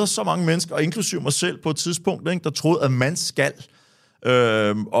jeg møder så mange mennesker, og inklusive mig selv på et tidspunkt, ikke, der troede, at man skal...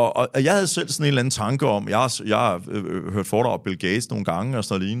 Og jeg havde selv sådan en eller anden tanke om, jeg har hørt foredrag af Bill Gates nogle gange og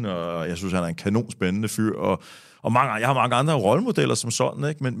sådan noget lignende, og jeg synes, han er en kanonspændende fyr, og jeg har mange andre rollemodeller som sådan,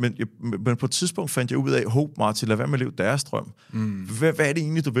 ikke? Men på et tidspunkt fandt jeg ud af, Martin, lad være med at leve deres drøm. Hvad er det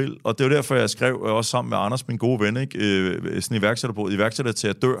egentlig, du vil? Og det var derfor, jeg skrev også sammen med Anders, min gode ven, ikke? Sådan iværksætter til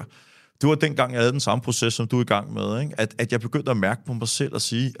at dør. Det var dengang, jeg havde den samme proces, som du er i gang med, ikke? At jeg begyndte at mærke på mig selv og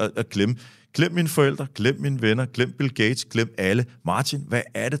sige, at glem mine forældre, glem mine venner, glem Bill Gates, glem alle. Martin, hvad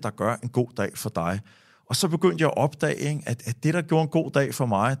er det, der gør en god dag for dig? Og så begyndte jeg at opdage, ikke, at det, der gjorde en god dag for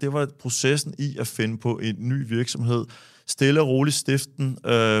mig, det var processen i at finde på en ny virksomhed, stille og roligt stiften,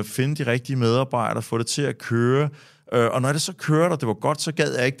 finde de rigtige medarbejdere, få det til at køre. Og når det så kørte, og det var godt, så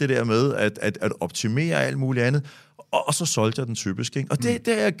gad jeg ikke det der med at optimere alt muligt andet. Og så solgte jeg den typisk. Ikke? Og det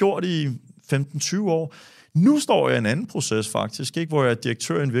har jeg gjort i 15-20 år. Nu står jeg i en anden proces faktisk, ikke? Hvor jeg er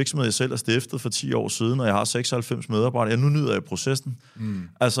direktør i en virksomhed, jeg selv har stiftet for 10 år siden, og jeg har 96 medarbejdere. Nu nyder jeg processen.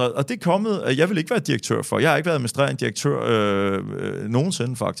 Altså, og det er kommet, jeg vil ikke være direktør for. Jeg har ikke været administrerende direktør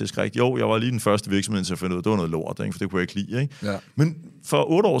nogensinde faktisk. Rigtigt. Jo, jeg var lige den første virksomhed til at finde ud af, det var noget lort, ikke? For det kunne jeg ikke lide. Ikke? Ja. Men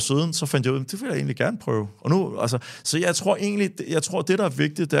for 8 år siden, så fandt jeg ud af, det vil jeg egentlig gerne prøve. Og nu, altså, så jeg tror det, der er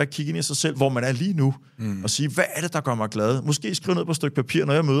vigtigt, det er at kigge ind i sig selv, hvor man er lige nu, og sige, hvad er det, der gør mig glad? Måske skrive ned på et stykke papir,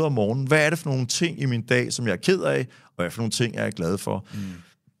 når jeg møder om morgenen. Hvad er det for nogle ting i min dag, som jeg er ked af, og hvad for nogle ting, jeg er glad for?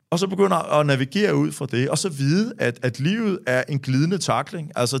 Og så begynder at navigere ud fra det, og så vide, at livet er en glidende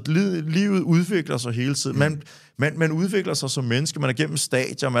tackling. Altså, livet udvikler sig hele tiden. Man udvikler sig som menneske, man er gennem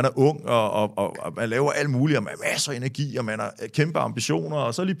stadier, man er ung, og man laver alt muligt, og man har masser af energi, og man har kæmpe ambitioner,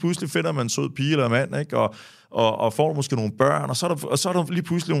 og så lige pludselig finder man en sød pige eller mand, ikke? Og får måske nogle børn, og så er der lige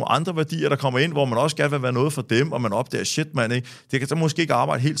pludselig nogle andre værdier, der kommer ind, hvor man også gerne vil være noget for dem, og man opdager, shit, man ikke, det kan så måske ikke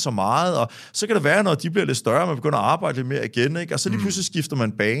arbejde helt så meget, og så kan det være, når de bliver lidt større, man begynder at arbejde lidt mere igen, ikke? Og så lige pludselig skifter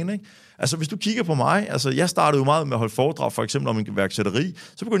man bane, ikke? Altså, hvis du kigger på mig, altså, jeg startede jo meget med at holde foredrag, for eksempel om en iværksætteri,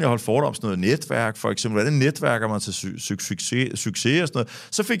 så begyndte jeg at holde foredrag om sådan noget netværk, for eksempel, hvordan netværker man til succes og sådan noget.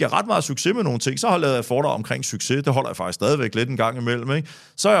 Så fik jeg ret meget succes med nogle ting, så holdt jeg foredrag omkring succes, det holder jeg faktisk stadigvæk lidt en gang imellem, ikke?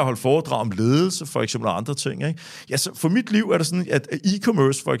 Så har jeg holdt foredrag om ledelse, for eksempel, og andre ting, ikke? Ja, så for mit liv er det sådan, at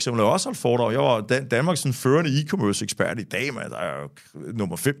e-commerce, for eksempel, jeg også holdt foredrag. Jeg var Danmarks sådan førende e-commerce-ekspert i dag, man, der er jo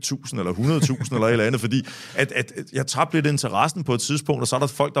nummer 5.000 eller 100.000 eller et eller andet, fordi at jeg tabte lidt interessen på et tidspunkt, og så er der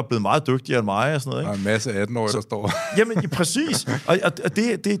folk, der er blevet meget dygtigere end mig og sådan noget, ikke? Der er en masse 18-årige, der står. Jamen, præcis. Og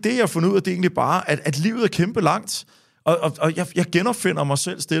det jeg har fundet ud af, det er egentlig bare, at livet er kæmpe langt. Og jeg genopfinder mig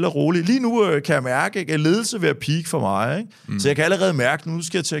selv stille og roligt. Lige nu kan jeg mærke, at ledelse vil at peak for mig. Ikke? Så jeg kan allerede mærke, at nu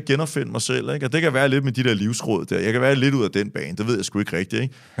skal jeg til at genopfinde mig selv. Ikke? Og det kan være lidt med de der livsråd der. Jeg kan være lidt ud af den bane. Det ved jeg sgu ikke rigtigt.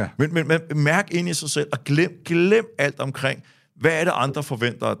 Ikke? Ja. Men mærk ind i sig selv, og glem alt omkring, hvad er det, andre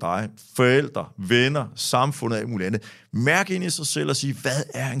forventer af dig? Forældre, venner, samfundet og alt muligt andet. Mærk ind i sig selv og sige, hvad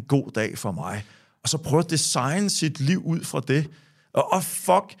er en god dag for mig? Og så prøv at designe sit liv ud fra det. Og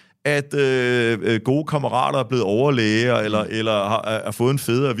fuck, at gode kammerater er blevet overlæger, eller har fået en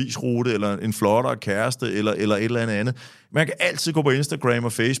federe avisrute, eller en flottere kæreste, eller et eller andet. Man kan altid gå på Instagram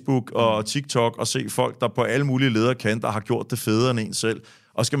og Facebook og TikTok og se folk, der på alle mulige lederkanter har gjort det federe end en selv.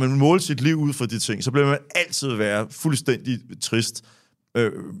 Og skal man måle sit liv ud fra de ting, så bliver man altid være fuldstændig trist.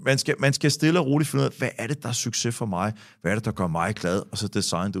 Man skal stille og roligt finde ud af, hvad er det, der er succes for mig? Hvad er det, der gør mig glad? Og så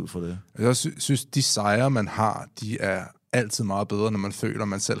designe det ud fra det. Jeg synes, de sejre, man har, de er altid meget bedre, når man føler, at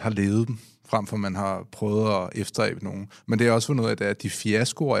man selv har levet dem, frem for man har prøvet at efteræbe nogen. Men det er også fundet ud af, at det er de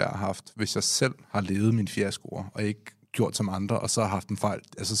fiaskoer, jeg har haft, hvis jeg selv har levet mine fiaskoer, og ikke gjort som andre, og så har haft en fejl,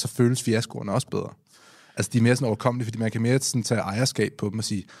 altså så føles fiaskoerne også bedre. Altså de er mere sådan overkommelige, fordi man kan mere sådan tage ejerskab på dem og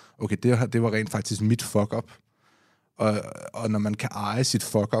sige, okay, det var rent faktisk mit fuck-up. Og når man kan eje sit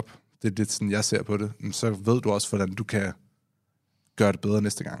fuck-up, det er lidt sådan, jeg ser på det, så ved du også, hvordan du kan gøre det bedre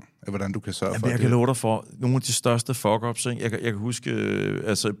næste gang. Hvordan du kan sørge for det. Jeg kan love dig for, nogle af de største fuck-ups, ikke? Jeg kan huske,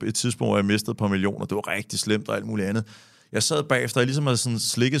 altså et tidspunkt, hvor jeg mistede et par millioner, det var rigtig slemt og alt muligt andet. Jeg sad bagefter, jeg ligesom havde sådan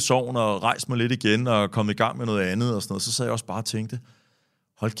slikket sorgen og rejst mig lidt igen og kommet i gang med noget andet og sådan noget. Så sad jeg også bare og tænkte,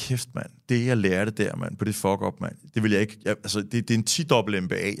 hold kæft, mand. Det, jeg lærte der, mand, på det fuck-up, mand, det vil jeg ikke... det er en 10-dobbelt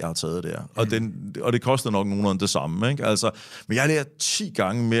MBA, jeg har taget der. Og det koster nok nogenlunde det samme, ikke? Altså, men jeg har lært 10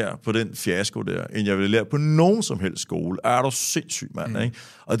 gange mere på den fiasko der, end jeg ville lære på nogen som helst skole. Er du sindssyg, mand, ikke?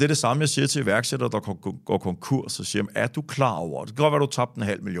 Og det er det samme, jeg siger til iværksættere, der går konkurs, og siger, er du klar over? Det kan godt være, du tabte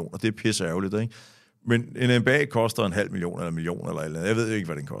 500.000, og det er pisse ærgerligt, ikke? Men en MBA koster 500.000 eller 1 million eller et eller andet. Jeg ved ikke,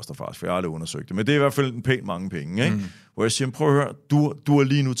 hvad den koster faktisk, for jeg har aldrig undersøgt det. Men det er i hvert fald en pænt mange penge, ikke? Hvor jeg siger, prøv at høre, du har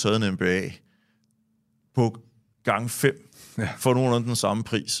lige nu taget en MBA på gange 5 for nogenlunde den samme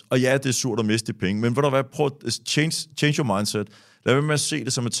pris. Og ja, det er surt at miste penge, men ved du hvad, prøv at change your mindset. Lad være med at se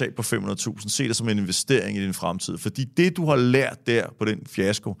det som et tab på 500.000. Se det som en investering i din fremtid. Fordi det, du har lært der på den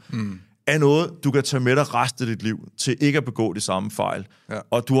fiasko, er noget, du kan tage med dig resten af dit liv til ikke at begå de samme fejl. Ja.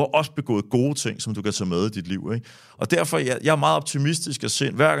 Og du har også begået gode ting, som du kan tage med i dit liv. Ikke? Og derfor jeg er meget optimistisk at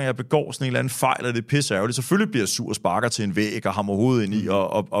se, hver gang jeg begår sådan en eller anden fejl, og det er pisse ærgerligt, selvfølgelig bliver jeg sur og sparker til en væg og hammer hovedet ind i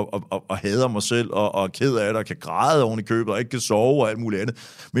og hader mig selv og er ked af det og kan græde oven i købet og ikke kan sove og alt muligt andet.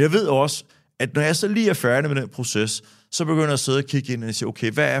 Men jeg ved også, at når jeg så lige er færdig med den proces, så begynder jeg at sidde og kigge ind og sige,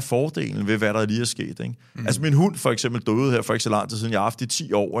 okay, hvad er fordelen ved, hvad der lige er sket? Ikke? Altså min hund for eksempel døde her for ikke så lang tid siden, jeg har haft det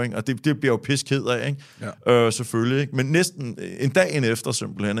 10 år, ikke? Og det bliver jo pisked af, ikke? Ja. Selvfølgelig. Ikke? Men næsten en dag efter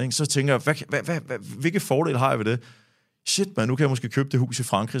simpelthen, ikke? Så tænker jeg, hvilke fordele har jeg ved det? Shit, man, nu kan jeg måske købe det hus i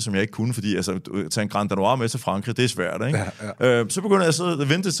Frankrig, som jeg ikke kunne, fordi altså, tage en Grand Danois med til Frankrig, det er svært. Ikke? Ja. Så begynder jeg at sidde og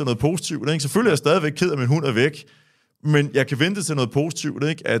vente til noget positivt. Ikke? Selvfølgelig er jeg stadigvæk ked af, at min hund er væk, men jeg kan vente til noget positivt,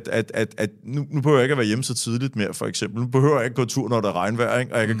 ikke? At nu behøver jeg ikke at være hjemme så tidligt mere, for eksempel. Nu behøver jeg ikke gå tur, når der er regnvejr,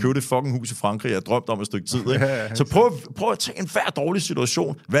 ikke? Og jeg kan købe det fucking hus i Frankrig, jeg har drømt om et stykke tid. Ikke? Så prøv at tage en hver dårlig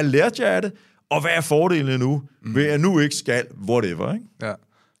situation. Hvad lærte jeg af det? Og hvad er fordelen nu? Ved jeg nu ikke skal, whatever, ikke? Ja.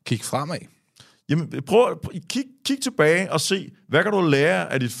 Kig fremad. Jamen, prøv at kig tilbage og se, hvad kan du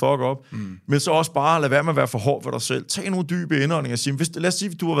lære af dit fuck-up, men så også bare lad være med at være for hård for dig selv. Tag nogle dybe indåndinger og sige, lad os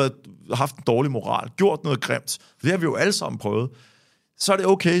sige, at du har haft en dårlig moral, gjort noget grimt, for det har vi jo alle sammen prøvet, så er det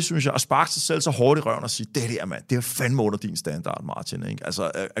okay, synes jeg, at sparke sig selv så hårdt i røven og sige, det der, mand, det er fandme under din standard, Martin, ikke?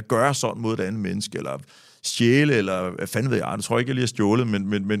 Altså, at gøre sådan mod et andet menneske, eller stjæle, eller hvad fanden ved jeg, det tror jeg ikke, jeg lige har stjålet,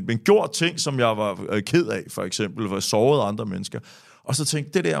 men gjort ting, som jeg var ked af, for eksempel, hvor jeg sårede andre mennesker. Og så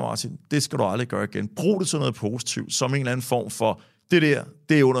tænkte det der, Martin, det skal du aldrig gøre igen. Brug det til noget positivt, som en eller anden form for, det der,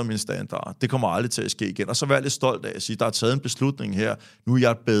 det er under min standard. Det kommer aldrig til at ske igen. Og så vær lidt stolt af at sige, der er taget en beslutning her. Nu er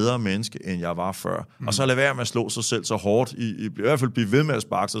jeg et bedre menneske, end jeg var før. Og så lad være med at slå sig selv så hårdt. I hvert fald blive ved med at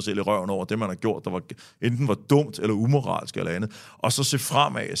sparke sig selv i røven over det, man har gjort, der enten var dumt eller umoralsk eller andet. Og så se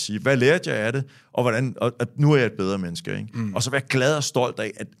fremad og sige, hvad lærte jeg af det? Og hvordan, at nu er jeg et bedre menneske. Ikke? Og så være glad og stolt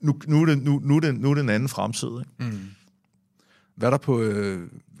af, at nu er det en anden fremtid. Ikke? Hvad er der på,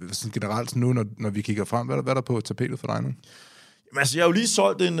 sådan generelt nu, når vi kigger frem, hvad er der på tapetet for dig nu? Jamen, altså, jeg har jo lige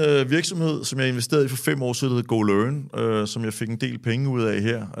solgt en virksomhed, som jeg investerede i for 5 år siden, der hedder GoLearn, som jeg fik en del penge ud af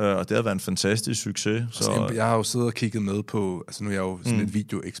her, og det har været en fantastisk succes. Så jeg har jo siddet og kigget med på, altså nu er jeg jo sådan et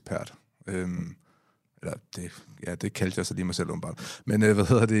videoekspert, eller det kaldte jeg så lige mig selv umiddelbart, men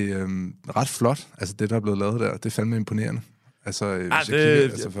ret flot, altså det, der er blevet lavet der, det er fandme imponerende. Altså,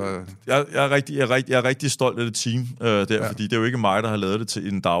 jeg er rigtig stolt af det team fordi det er jo ikke mig, der har lavet det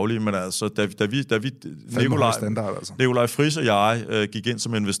til en daglig, men altså, da vi Nikolaj Friis og jeg gik ind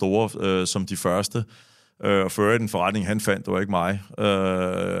som investorer som de første, og før den forretning, han fandt, det var ikke mig.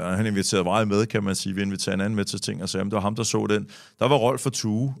 Og han inviterede mig med, kan man sige. Vi inviterede en anden med til ting, og så det var ham, der så den. Der var Rolf og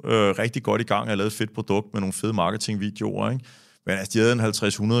Tue rigtig godt i gang, og lavede et fedt produkt med nogle fede marketingvideoer, ikke? Men altså, de havde en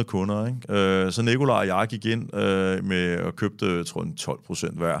 50-100 kunder, ikke? Så Nikolaj og jeg gik ind med og købte, jeg tror,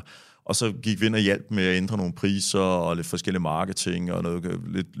 12% hver. Og så gik vi ind og hjalp med at ændre nogle priser og lidt forskellige marketing og noget,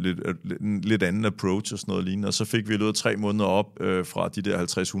 lidt anden approach og sådan noget lignende. Og så fik vi i løbet af 3 måneder op fra de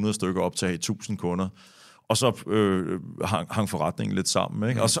der 50-100 stykker op til at have 1000 kunder. Og så hang forretningen lidt sammen.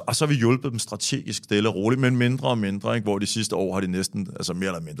 Ikke? Og så har vi hjulpet dem strategisk stille og roligt, men mindre og mindre, ikke? Hvor de sidste år har de næsten mere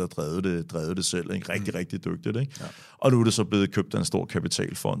eller mindre drevet det selv. Ikke? Rigtig, rigtig dygtigt. Ikke? Ja. Og nu er det så blevet købt af en stor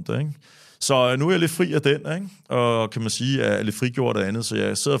kapitalfond. Ikke? Så nu er jeg lidt fri af den, ikke? Og kan man sige, at jeg er lidt frigjort af andet, så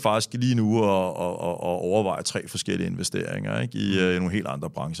jeg sidder faktisk lige nu og overvejer 3 forskellige investeringer, ikke? I nogle helt andre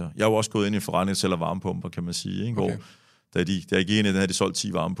brancher. Jeg har jo også gået ind i forretning til varmepumper, kan man sige, ikke? Okay. Da jeg gik ind i den, havde de solgt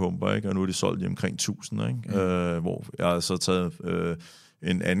 10 varmepumper, ikke? Og nu er de solgt i omkring 1000, ikke? Hvor jeg har så taget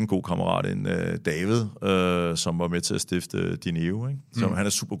en anden god kammerat, en David, som var med til at stifte Dineo, ikke? Så han er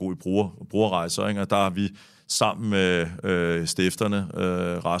super god i brugerrejser, ikke? Og der har vi sammen med stifterne,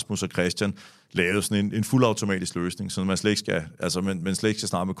 Rasmus og Christian, lavet sådan en fuldautomatisk løsning, så man slet ikke skal, man slet ikke skal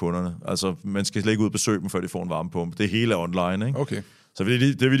snakke med kunderne. Altså, man skal slet ikke ud og besøge dem, før de får en varmepumpe. Det hele er online, ikke? Okay. Så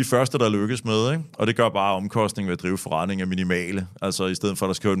det er vi de første, der lykkes med, ikke? Og det gør bare omkostningen ved at drive forretning er minimale. Altså, i stedet for, at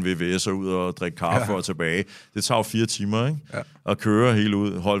der skal køre en VVS ud og drikke kaffe og tilbage. Det tager jo 4 timer, ikke? Ja. At køre helt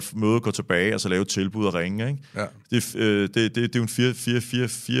ud, holde møde, gå tilbage, og så lave et tilbud og ringe, ikke? Ja. Det er jo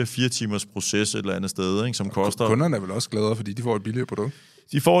en 4 timers proces et eller andet sted, ikke? Som koster... Kunderne er vel også gladere, fordi de får et billigere produkt?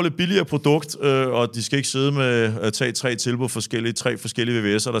 De får et billigere produkt, og de skal ikke sidde med at tage 3 tilbud tre forskellige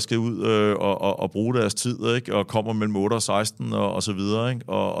VVS'er, der skal ud og bruge deres tid, ikke? Og kommer mellem 8 og 16 og så videre, ikke?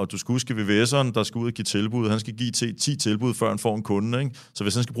 Og du skal huske VVS'eren, der skal ud og give tilbud. Han skal give 10 tilbud, før han får en kunde, ikke? Så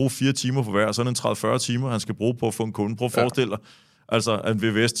hvis han skal bruge 4 timer på hver, så er det en 30-40 timer, han skal bruge på at få en kunde. Prøv at forestille dig, altså en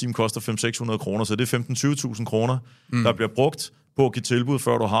VVS-team koster 500-600 kroner, så det er 15-20.000 kroner, der bliver brugt på at give tilbud,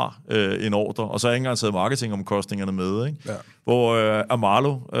 før du har en ordre. Og så er ikke engang taget marketingomkostningerne med, ikke? Ja. Hvor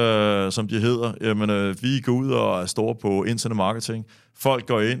Amalo, som de hedder, jamen, vi går ud og er store på internet marketing. Folk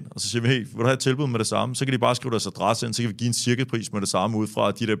går ind, og så siger vi, hey, vil du have et tilbud med det samme? Så kan de bare skrive deres adresse ind, så kan vi give en cirkelpris med det samme ud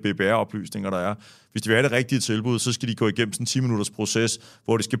fra de der BBR-oplysninger, der er. Hvis de vil have det rigtige tilbud, så skal de gå igennem sådan en 10-minutters proces,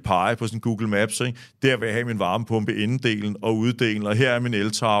 hvor de skal pege på sådan Google Maps, ikke? Der vil jeg have min varmepumpe indendelen og uddelen, og her er min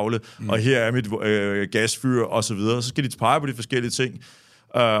eltavle, og her er mit gasfyr, og så videre. Så skal de pege på de forskellige ting,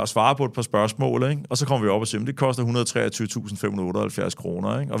 og svare på et par spørgsmål, ikke? Og så kommer vi op og siger, det koster 123.578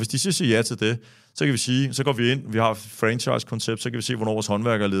 kroner, ikke? Og hvis de siger ja til det, så kan vi sige, så går vi ind, vi har et franchise-koncept, så kan vi se, hvornår vores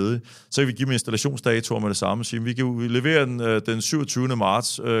håndværker er ledige. Så kan vi give dem installationsdatoer med det samme, sige, vi leverer den 27.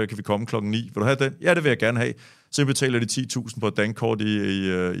 marts, kan vi komme klokken 9. Vil du have den? Ja, det vil jeg gerne have. Så betaler de 10.000 på et dankort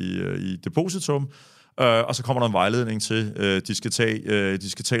i depositum, og så kommer der en vejledning til, de skal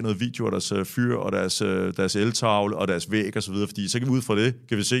tage noget video af deres fyr og deres eltavle og deres væg og så videre, fordi så kan vi ud fra det,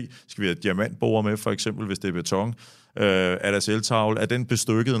 kan vi se, skal vi have diamantborer med, for eksempel, hvis det er beton, er deres eltavle, er den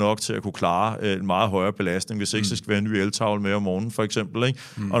bestykket nok til at kunne klare en meget højere belastning, hvis ikke så skal vi have en ny eltavle med om morgenen, for eksempel, ikke?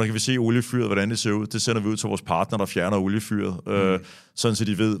 Og der kan vi se oliefyret, hvordan det ser ud, det sender vi ud til vores partner, der fjerner oliefyret, sådan så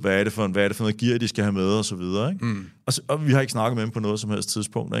de ved, hvad er det for noget gear, de skal have med, og så videre, ikke? Og vi har ikke snakket med dem på noget som helst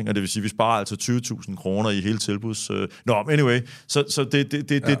tidspunkt, ikke? Og det vil sige, vi sparer altså 20.000 kroner i hele tilbuds... anyway, så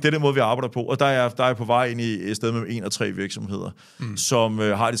det er den måde, vi arbejder på, og der er på vej ind i et sted med 1 og 3 virksomheder, som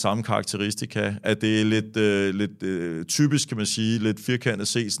har de samme karakteristika, at det er lidt typisk, kan man sige, lidt firkantet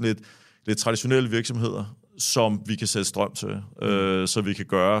set, lidt traditionelle virksomheder, som vi kan sætte strøm til, så vi kan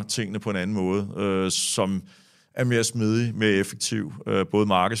gøre tingene på en anden måde, som er mere smidig, mere effektiv, både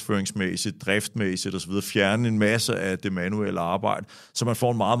markedsføringsmæssigt, driftmæssigt osv., fjerne en masse af det manuelle arbejde, så man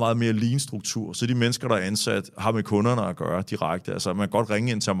får en meget, meget mere lean-struktur. Så de mennesker, der er ansat, har med kunderne at gøre direkte. Altså, man kan godt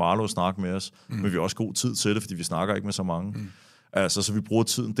ringe ind til Amalo og snakke med os, men vi har også god tid til det, fordi vi snakker ikke med så mange. Altså, så vi bruger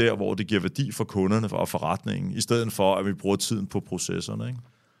tiden der, hvor det giver værdi for kunderne og forretningen, i stedet for, at vi bruger tiden på processerne, ikke?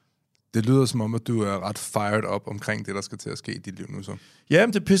 Det lyder som om, at du er ret fired up omkring det, der skal til at ske i dit liv nu så.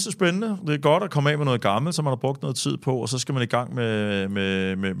 Jamen, det er pisse spændende. Det er godt at komme af med noget gammelt, som man har brugt noget tid på, og så skal man i gang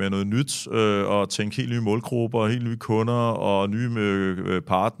med noget nyt, og tænke helt nye målgrupper, helt nye kunder, og nye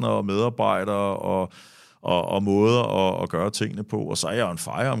partnere og medarbejdere, og måder at gøre tingene på. Og så er jeg en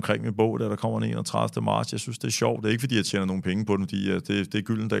fejre omkring min bog, der kommer den 31. marts. Jeg synes, det er sjovt. Det er ikke, fordi jeg tjener nogen penge på den, fordi det er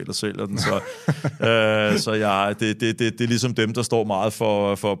Gyldendal, der sælger den. Så, det er ligesom dem, der står meget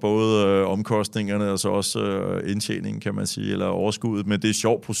for både omkostningerne og så også indtjeningen, kan man sige, eller overskuddet. Men det er en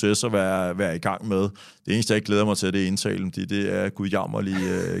sjov proces at være i gang med. Det eneste, jeg ikke glæder mig til, det er indtalen, fordi det er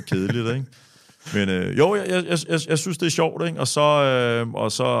gudjammerligt kedeligt, ikke? Men jeg synes, det er sjovt, ikke? Og så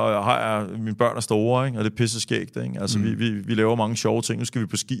har jeg... Mine børn er store, ikke? Og det er pisseskægt, ikke? Altså, vi laver mange sjove ting. Nu skal vi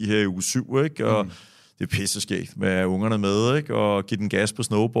på ski her i uge 7, ikke? Og det er pisseskægt med ungerne med, ikke? Og give den gas på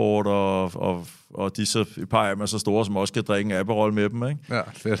snowboard, og de så, et par af dem er så store, som også kan drikke en Aperol med dem, ikke? Ja,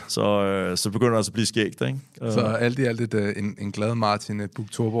 fedt. Så begynder det altså at blive skægt, ikke? Så alt i alt en glad Martin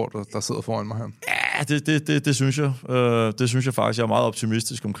Buch Thorborg, der sidder foran mig her. Ja, det synes jeg. Det synes jeg faktisk. Jeg er meget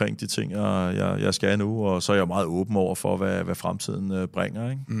optimistisk omkring de ting, jeg skal nu, og så er jeg meget åben over for, hvad fremtiden bringer,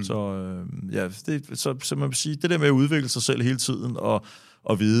 ikke? Så man vil sige, det der med at udvikle sig selv hele tiden,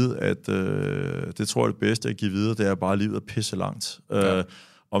 og vide, at det tror jeg er det bedste at give videre, det er bare, at livet er pisse langt.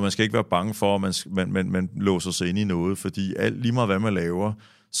 Og man skal ikke være bange for, at man låser sig ind i noget, fordi lige meget hvad man laver,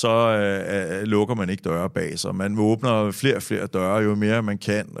 så lukker man ikke døre bag sig. Man åbner flere og flere døre, jo mere man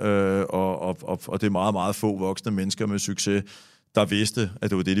kan, og det er meget, meget få voksne mennesker med succes, der vidste, at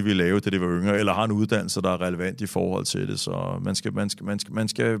det var det, de ville lave, da de var yngre, eller har en uddannelse, der er relevant i forhold til det. Så man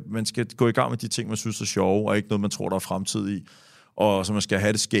skal gå i gang med de ting, man synes er sjove, og ikke noget, man tror, der er fremtid i. Og så man skal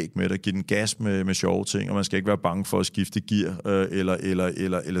have det skæg med det, give den gas med sjove ting, og man skal ikke være bange for at skifte gear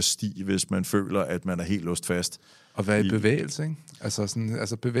eller sti, hvis man føler, at man er helt låst fast. Og være i bevægelse, ikke?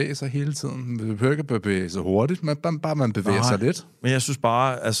 Altså bevæge sig hele tiden. Man behøver ikke bevæge sig hurtigt, men bare man bevæger sig lidt. Men jeg synes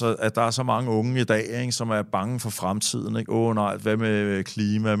bare, at der er så mange unge i dag, ikke, som er bange for fremtiden. Ikke? Nej, hvad med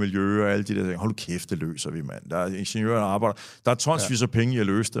klima, miljø og alle de der ting? Hold nu kæft, det løser vi, mand. Der er ingeniører, der arbejder. Der er tonsvis af penge i at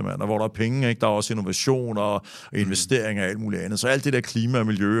løse det, mand. Og hvor der er penge, ikke? Der er også innovation og investeringer og alt muligt andet. Så alt det der klima og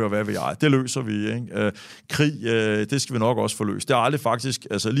miljø og hvad ved jeg, det løser vi. Ikke? Krig, det skal vi nok også få løst. Det er aldrig faktisk,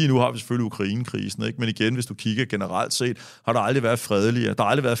 lige nu har vi selvfølgelig Ukraine-krisen, ikke? Men igen, hvis du kigger generelt set, har der aldrig været fredeligere. Der har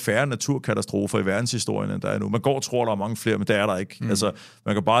aldrig været færre naturkatastrofer i verdenshistorien, end der er nu. Man går og tror, der er mange flere, men det er der ikke.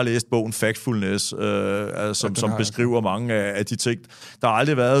 Man kan bare læse bogen Factfulness, som beskriver mange af de ting. Der har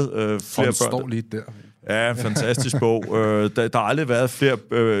aldrig været flere børn. Står lige der. Ja, fantastisk bog. Der har aldrig været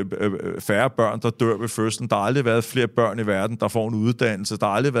færre børn, der dør ved fødslen. Der har aldrig været flere børn i verden, der får en uddannelse. Der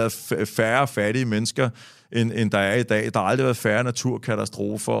har aldrig været færre fattige mennesker, end der er i dag. Der har aldrig været færre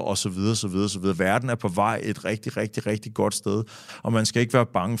naturkatastrofer, osv. Verden er på vej et rigtig, rigtig, rigtig godt sted, og man skal ikke være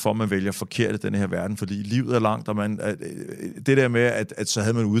bange for, at man vælger forkert i den her verden, fordi livet er langt, og det der med, at så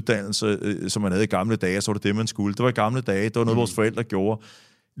havde man uddannelse, som man havde i gamle dage, så var det man skulle. Det var i gamle dage, det var noget, vores forældre gjorde.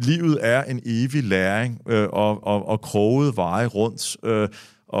 Livet er en evig læring og kroget veje rundt,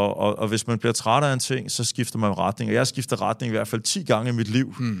 og hvis man bliver træt af en ting, så skifter man retning. Og jeg skifter retning i hvert fald 10 gange i mit liv,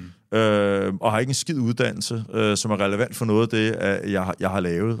 og har ikke en skid uddannelse, som er relevant for noget af det, jeg har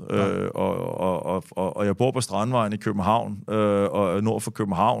lavet. Og jeg bor på Strandvejen i København, og nord for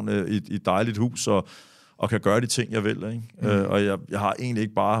København, i et dejligt hus, og kan gøre de ting, jeg vil. Ikke? Og jeg har egentlig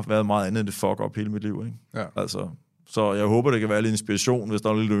ikke bare været meget andet end det fuck op hele mit liv. Ikke? Ja. Altså... Så jeg håber, det kan være lidt inspiration, hvis der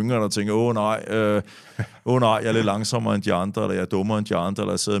er lidt yngre, der tænker, nej, jeg er lidt langsommere end de andre, eller jeg er dummere end de andre,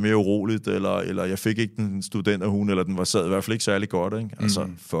 eller jeg sidder mere uroligt, eller jeg fik ikke den studenterhund, eller den sad i hvert fald ikke særlig godt. Ikke? Altså,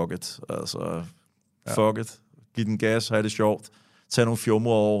 fuck it. Fuck it. Giv den gas, have det sjovt. Tag nogle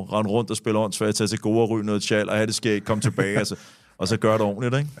fjumre over, rende rundt og spille åndsvagt, tage til gode og ryge noget tjal, og have det skæg, komme tilbage, og så gør det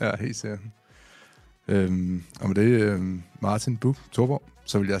ordentligt, ikke? Ja, helt sikkert. Og med det, Martin Buch, Thorborg,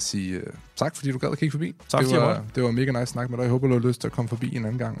 så vil jeg sige tak, fordi du gad at kigge forbi. Det var mega nice snak med dig. Jeg håber, du har lyst til at komme forbi en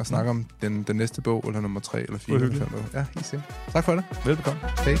anden gang og snakke om den næste bog, eller nummer 3 eller 4. Ja, helt sikkert. Tak for det. Velbekomme.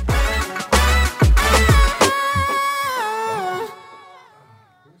 Hej.